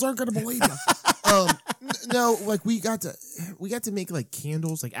 5-year-olds aren't going to believe you. No, like we got to make like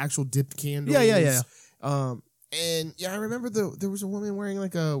candles, like actual dipped candles. Yeah. And I remember there was a woman wearing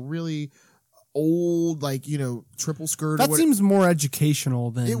like a really old, triple skirt. That seems more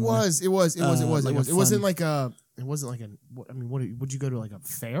educational than it was. It wasn't like a. It wasn't like would you go to like a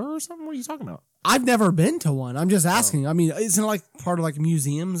fair or something? What are you talking about? I've never been to one. I'm just asking. I mean, isn't it like part of like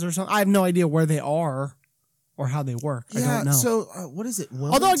museums or something? I have no idea where they are or how they work. I don't know. So what is it?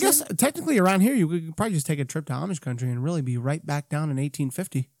 Wilmington? Although I guess technically around here, you could probably just take a trip to Amish country and really be right back down in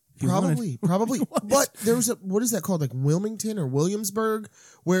 1850. Probably. But there was what is that called? Like Wilmington or Williamsburg,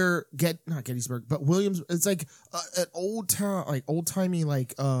 where not Gettysburg, but Williams. It's like an old town, like old timey,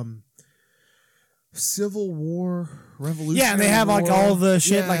 Civil War, Revolution. Yeah, and they have like all the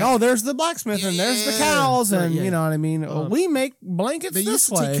shit, there's the blacksmith and there's the cows, and you know what I mean. We make blankets they this used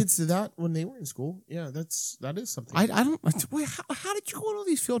to way. take kids to that when they were in school. Yeah, that is something. I don't. Wait, how did you go on all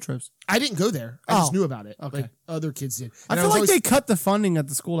these field trips? I didn't go there. I just knew about it. Okay, like other kids did. And I feel like they cut the funding at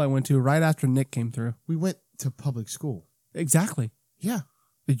the school I went to right after Nick came through. We went to public school. Exactly. Yeah.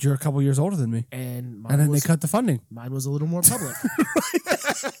 You're a couple years older than me, and then they cut the funding. Mine was a little more public.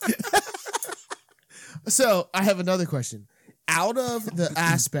 So I have another question. Out of the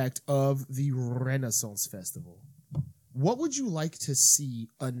aspect of the Renaissance Festival, what would you like to see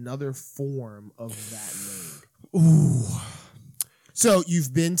another form of that made? Ooh. So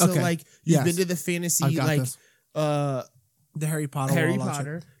you've been to been to the fantasy the Harry Potter. Harry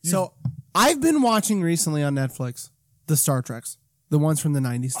Potter. So I've been watching recently on Netflix the Star Treks, the ones from the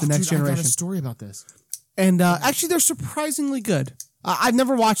 90s, the Next Generation. I got a story about this. And actually, they're surprisingly good. I've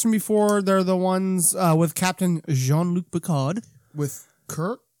never watched them before. They're the ones with Captain Jean-Luc Picard. With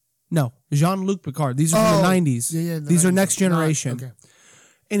Kirk? No, Jean-Luc Picard. These are from the 90s. Yeah, these are Next Generation. Okay.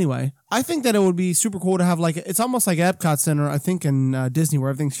 Anyway, I think that it would be super cool to have it's almost like Epcot Center, I think, in Disney,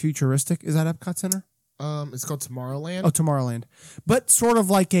 where everything's futuristic. Is that Epcot Center? It's called Tomorrowland. Oh, Tomorrowland. But sort of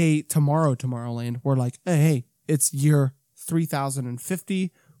like a Tomorrowland, where hey, it's year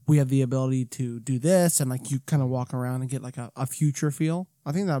 3050. We have the ability to do this, and you kind of walk around and get a future feel.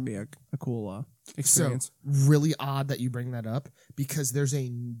 I think that would be a cool experience. So, really odd that you bring that up, because there's a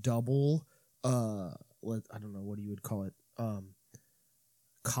double, I don't know, what you would call it,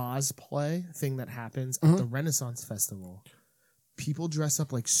 cosplay thing that happens at the Renaissance Festival. People dress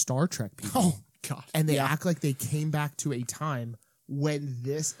up like Star Trek people. Oh, God. And they act like they came back to a time when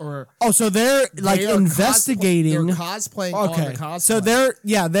this or so they're like they are investigating. they're cosplaying on the cosplay. So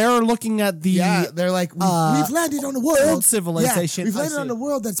they're looking at the they're like we've landed on a world old civilization. we've landed on a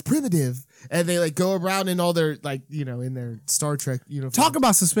world that's primitive, and they like go around in all their like in their Star Trek uniform. Talk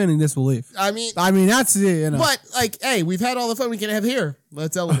about suspending disbelief. I mean that's But like, hey, we've had all the fun we can have here.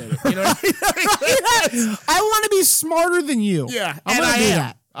 Let's elevate it. You know what I mean? I want to be smarter than you. Yeah, I'm gonna do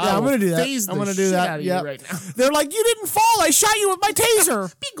that. Yeah, I'm gonna do that. Phase I'm the gonna do shit that. out of you Yeah. right now. They're like, you didn't fall. I shot you with my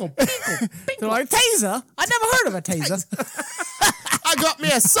taser. Bingo, bingo, bingo. They're like, taser? I never heard of a taser. I got me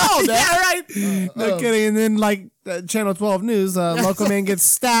a saw there. Yeah, right. No kidding. And then like Channel 12 News, local man gets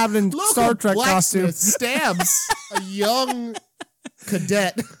stabbed in Star Trek costume. Blacksmith stabs a young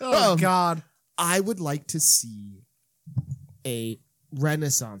cadet. Oh God. I would like to see a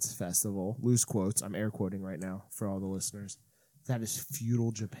Renaissance festival. Loose quotes. I'm air quoting right now for all the listeners. That is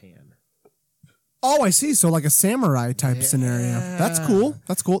feudal Japan. Oh, I see. So like a samurai type scenario. That's cool.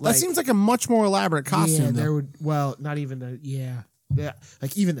 That's cool. Like- that seems like a much more elaborate costume. Yeah, though. there would. Well, not even the. Yeah,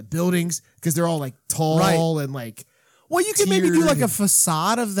 like even the buildings because they're all like tall and like. Well, you could maybe do like a tiered.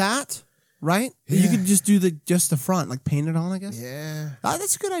 facade of that, right? Yeah. You could just do just the front, like paint it on. I guess. Yeah,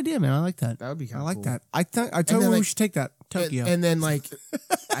 That's a good idea, man. I like that. that would be I kind of like cool. that. I totally like- we should take that. Tokyo. And then like,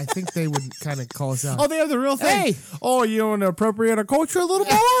 I think they would kind of call us out. Oh, they have the real thing. Hey! Oh, you want to appropriate our culture a little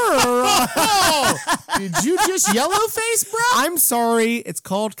more? Or, Oh, did you just yellow face, bro? I'm sorry. It's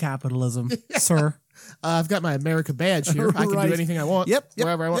called capitalism, sir. I've got my America badge here. I can Right. do anything I want. Yep,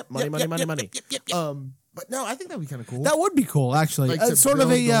 wherever I want. yep, money, yep, money, yep, money, yep, money. yep. But no, I think that'd be kind of cool. That would be cool, actually. Like to Sort of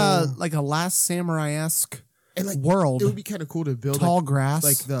build a the whole- like a Last Samurai-esque and like world. it would be kind of cool to build Tall like, grass.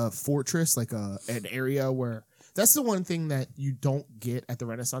 like the fortress, like an area where that's the one thing that you don't get at the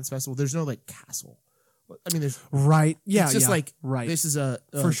Renaissance Festival. There's no like castle. I mean, there's Right. Yeah. it's just yeah. like right. This is a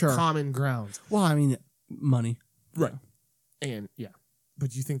For sure. common ground, Well, I mean, money. right? And yeah,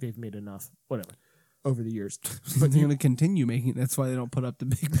 but you think they've made enough? Whatever. Over the years, But they're going to continue making it. That's why they don't put up the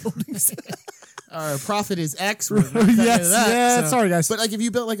big buildings. our profit is X. We're not cutting into Yes, that, yeah, so- sorry, guys. But like if you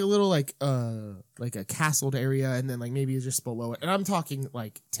built like a little like a castled area and then like maybe it's just below it, and I'm talking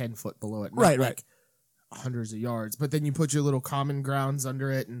like 10 foot below it, not Right, right. like hundreds of yards. But then you put your little common grounds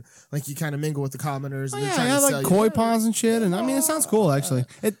under it, and like you kind of mingle with the commoners. And they're trying to like sell you- koi ponds and shit. And I mean, it sounds cool, actually.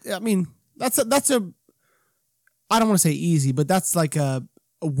 I mean, that's a, I don't want to say easy, but that's like a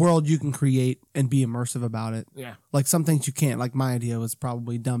world you can create and be immersive about it. Yeah. Like some things you can't. Like my idea was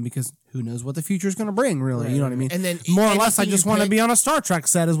probably dumb because who knows what the future is going to bring, really. Right, You know what I right, mean? right. And then more or less, I anything just you want to pick- be on a Star Trek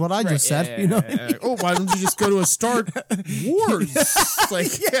set, is what I just said. You know? What I mean? Oh, why don't you just go to a Star Wars? It's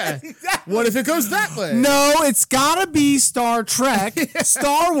like, yeah. What if it goes that way? No, it's got to be Star Trek.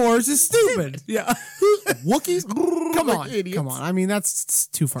 Star Wars is stupid. Yeah. Wookiees? Come Like on. idiots. Come on. I mean, that's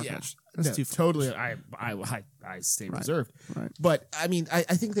too far-fetched. That's No, too far. totally. I stay reserved. right. But I mean, I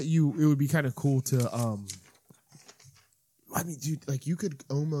think that it would be kind of cool to I mean, dude, like you could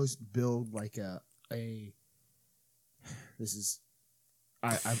almost build like a. This is.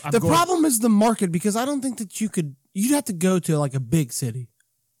 I'm The going, problem is the market, because I don't think that you'd have to go to like a big city.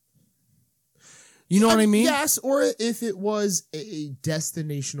 You know what I mean? Yes, or if it was a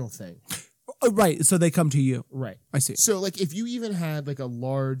destinational thing, Right. So they come to you. right? I see. So, like, if you even had like a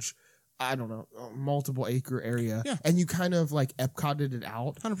large, I don't know, multiple acre area, Yeah. and you kind of like Epcotted it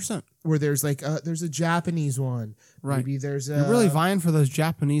out, 100%. where there's like there's a Japanese one, Right. Maybe there's a You're really vying for those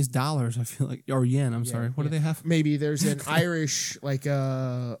Japanese dollars, I feel like. Or yen, I'm sorry. What do they have? Maybe there's an Irish like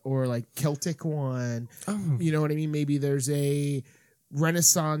or like Celtic one. Oh. You know what I mean? Maybe there's a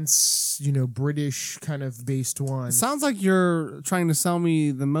Renaissance, British kind of based one. It sounds like you're trying to sell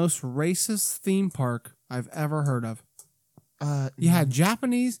me the most racist theme park I've ever heard of. You had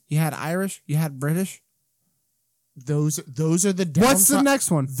Japanese, you had Irish, you had British. those are the What's the downtro- next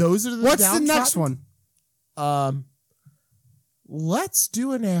one? Those are the What's the next downtrodden- one? Let's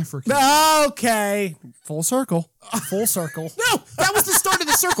do an African. Okay. Full circle. Full circle. No, that was the start of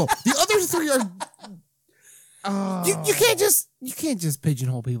the circle. The other three are. You can't just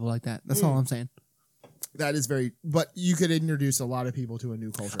pigeonhole people like that. That's all I'm saying. That is very. But you could introduce a lot of people to a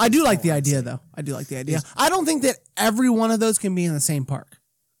new culture. I do like That's the all I'm idea, saying. though. I do like the idea. I don't think that every one of those can be in the same park.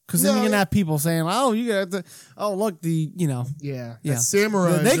 Because then No, you're going to have people saying, oh, you got to, oh, look, Yeah, Yeah. The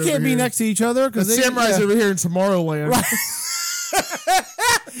samurai. they can't be next to each other. The Because samurai's over here in Tomorrowland.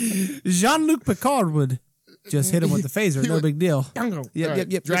 Jean-Luc Picard would just hit him with the phaser. No big deal.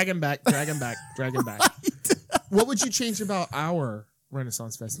 Yep. Drag him back. Drag him back. Drag him back. What would you change about our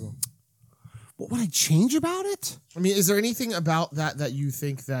Renaissance Festival? What would I change about it? I mean, is there anything about that you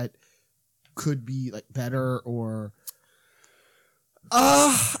think that could be like better or?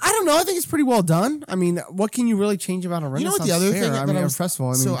 I don't know. I think it's pretty well done. I mean, what can you really change about a Renaissance You know what the other fair? thing I that mean, I a was festival.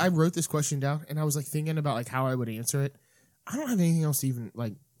 I mean, so I wrote this question down, and I was like thinking about like how I would answer it. I don't have anything else to even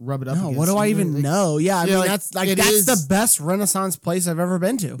like rub it up. no, against. what do I You know, even like, know? Yeah, I mean, like, that's it that's is- the best Renaissance place I've ever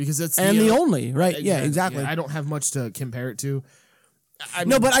been to, because it's and the only, right? Yeah, yeah, exactly. yeah, I don't have much to compare it to. I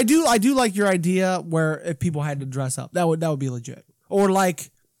No, mean, but I do like your idea where if people had to dress up, that would be legit. Or like,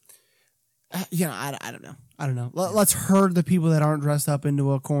 you know, I don't know. Let's herd the people that aren't dressed up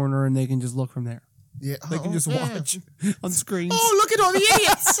into a corner, and they can just look from there. yeah, They can just yeah. watch on screens. Oh, look at all the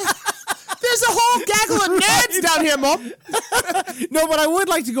idiots! There's a whole gaggle of nerds down here, Mom. No, but I would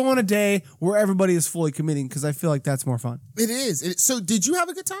like to go on a day where everybody is fully committing because I feel like that's more fun. It is. So, did you have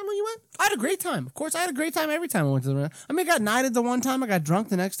a good time when you went? I had a great time. Of course, I had a great time every time I went to the Renaissance. I mean, I got knighted the one time. I got drunk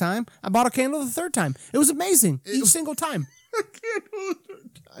the next time. I bought a candle the third time. It was amazing each single time.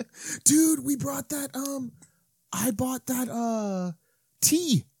 Dude, we brought that. I bought that.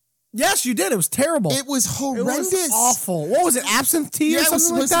 Tea. Yes, you did. It was terrible. It was It horrendous. was awful. What was it? Absinthe tea Yeah, or it was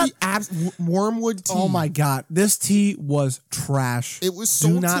something like supposed that? to be wormwood tea. Oh my god, this tea was trash. It was Do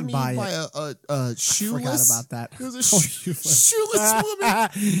sold not to me buy by it. a shoeless. Forgot about that. It was a Oh, shoeless woman. I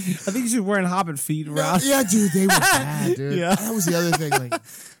think she's wearing hobbit feet around. Yeah, dude, they were bad, dude. Yeah. That was the other thing.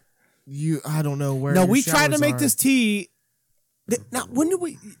 Like, I don't know where. No, your we tried to showers make are. this tea. Now, when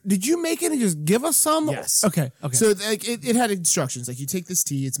did you make it and just give us some? Yes. Okay. So like it had instructions. Like you take this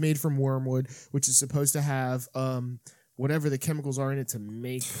tea. It's made from wormwood, which is supposed to have whatever the chemicals are in it to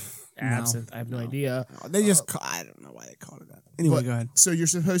make absinthe. I have no idea. They just, I don't know why they called it that. Anyway, But- go ahead. So you're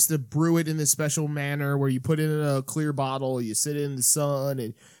supposed to brew it in this special manner where you put it in a clear bottle, you sit in the sun,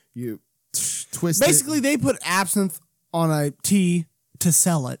 and you twist Basically, it. they put absinthe on a tea to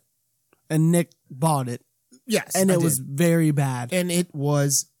sell it, and Nick bought it, Yes, and I it was did. very bad. and it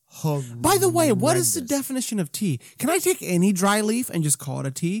was horrendous. By the way, what is the definition of tea? Can I take any dry leaf and just call it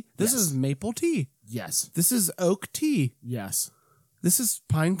a tea? This Yes. is maple tea. Yes. This is oak tea. Yes. This is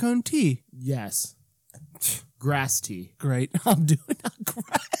pine cone tea. Yes. Grass tea. Great. I'm doing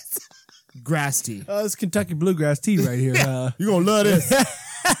grass. Grass tea. Oh, this Kentucky bluegrass tea right here. You're gonna love this.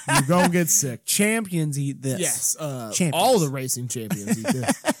 You're gonna get sick. Champions eat this. Yes, Champions. all the racing champions eat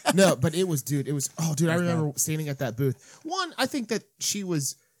this. No, but it was, dude. It was. Oh, dude, I remember standing at that booth. One, I think that she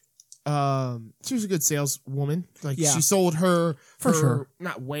was a good saleswoman. Like Yeah. she sold her For sure.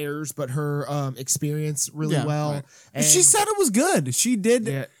 not wares, but her experience really Yeah, well. right. And She said it was good. She did.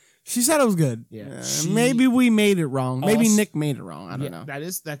 Yeah. She said it was good. Yeah. Maybe we made it wrong. Maybe Also- Nick made it wrong. I don't know.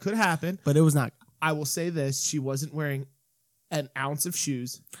 that could happen. But it was not. I will say this: she wasn't wearing an ounce of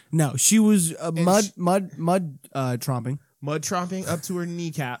shoes, No, she was mud she- tromping. mud tromping up to her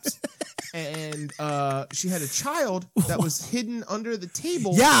kneecaps, and she had a child that was hidden under the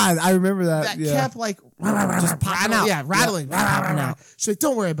table. Yeah, I remember that. that yeah. kept like Just popping out. Yeah, rattling. Yeah, popping out. She's like,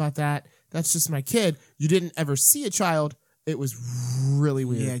 "Don't worry about that. That's just my kid. You didn't ever see a child. It was really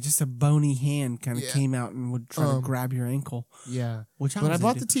weird." Yeah, just a bony hand kind of Yeah. came out and would try to grab your ankle. Yeah. Which But I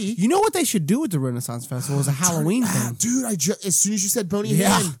bought the tea. You know what they should do with the Renaissance Festival is a Halloween thing. Dude, as soon as you said bony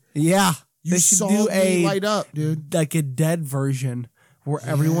Yeah, hand, yeah. you They should saw do me a light up, dude. like a dead version where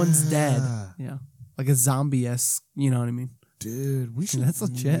everyone's dead. Yeah. Yeah, like a zombie-esque. You know what I mean? Dude, we should. That's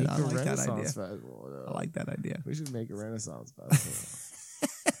legit. make I a like that Renaissance idea. Festival, though. I like that idea. We should make a Renaissance festival.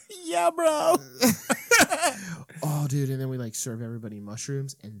 Yeah, bro. Oh, dude, and then we like serve everybody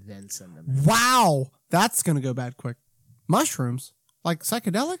mushrooms and then send them. Wow, that's gonna go bad quick. Mushrooms, like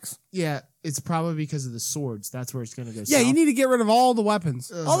psychedelics. Yeah, it's probably because of the swords. That's where it's gonna go. Yeah, south. you need to get rid of all the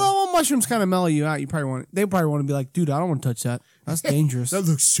weapons. Uh-huh. Although mushrooms kind of mellow you out, they probably want to be like, dude, I don't want to touch that. That's dangerous. That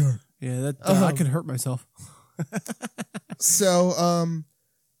looks sharp. Yeah, that I could hurt myself. So,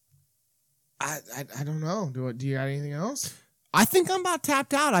 I don't know. Do you got anything else? I think I'm about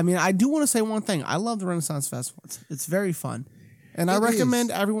tapped out. I mean, I do want to say one thing. I love the Renaissance Festival. It's very fun. And I It recommend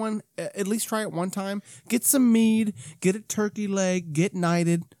is. everyone at least try it one time. Get some mead, get a turkey leg, get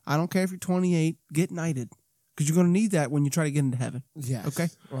knighted. I don't care if you're 28, get knighted. Because you're going to need that when you try to get into heaven. Yeah. Okay.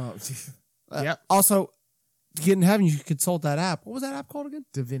 Well, yep. Also, to get in heaven, you should consult that app. What was that app called again?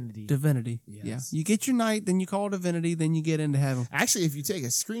 Divinity. Divinity. Yes. Yeah. You get your knight, then you call it Divinity, then you get into heaven. Actually, if you take a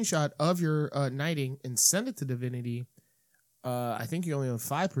screenshot of your knighting and send it to Divinity, I think you only own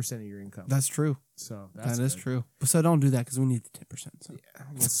 5% of your income. That's true. So that's That is good. true. So don't do that because we need the 10%. So.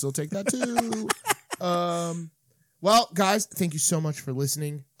 We'll still take that too. Well, guys, thank you so much for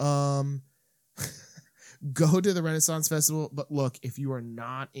listening. Go to the Renaissance Festival, but look, if you are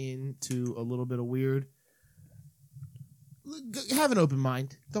not into a little bit of weird, have an open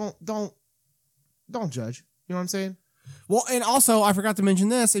mind. Don't judge. You know what I'm saying? Well, and also, I forgot to mention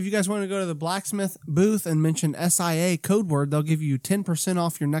this. If you guys want to go to the blacksmith booth and mention SIA code word, they'll give you 10%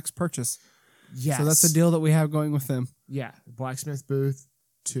 off your next purchase. Yes. So that's a deal that we have going with them. Yeah. Blacksmith booth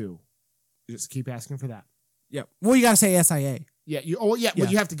 2. Just keep asking for that. Yep. Well, you got to say SIA. Yeah. Well,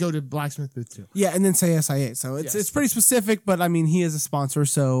 you have to go to blacksmith booth 2. Yeah, and then say SIA. So it's pretty specific, but I mean, he is a sponsor,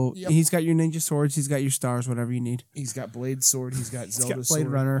 so he's got your ninja swords, he's got your stars, whatever you need. He's got Blade Sword, he's got Zelda Blade Sword.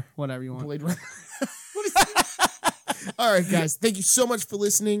 Runner, whatever you want. Blade Runner. What is that? All right, guys. Thank you so much for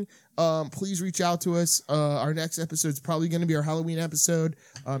listening. Please reach out to us. Our next episode is probably going to be our Halloween episode.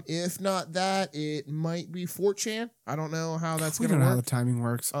 If not that, it might be 4chan. I don't know how that's going to work. We don't know how the timing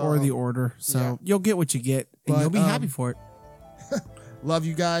works or the order, so you'll get what you get, and you'll be happy for it. Love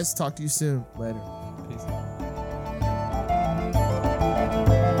you guys. Talk to you soon. Later.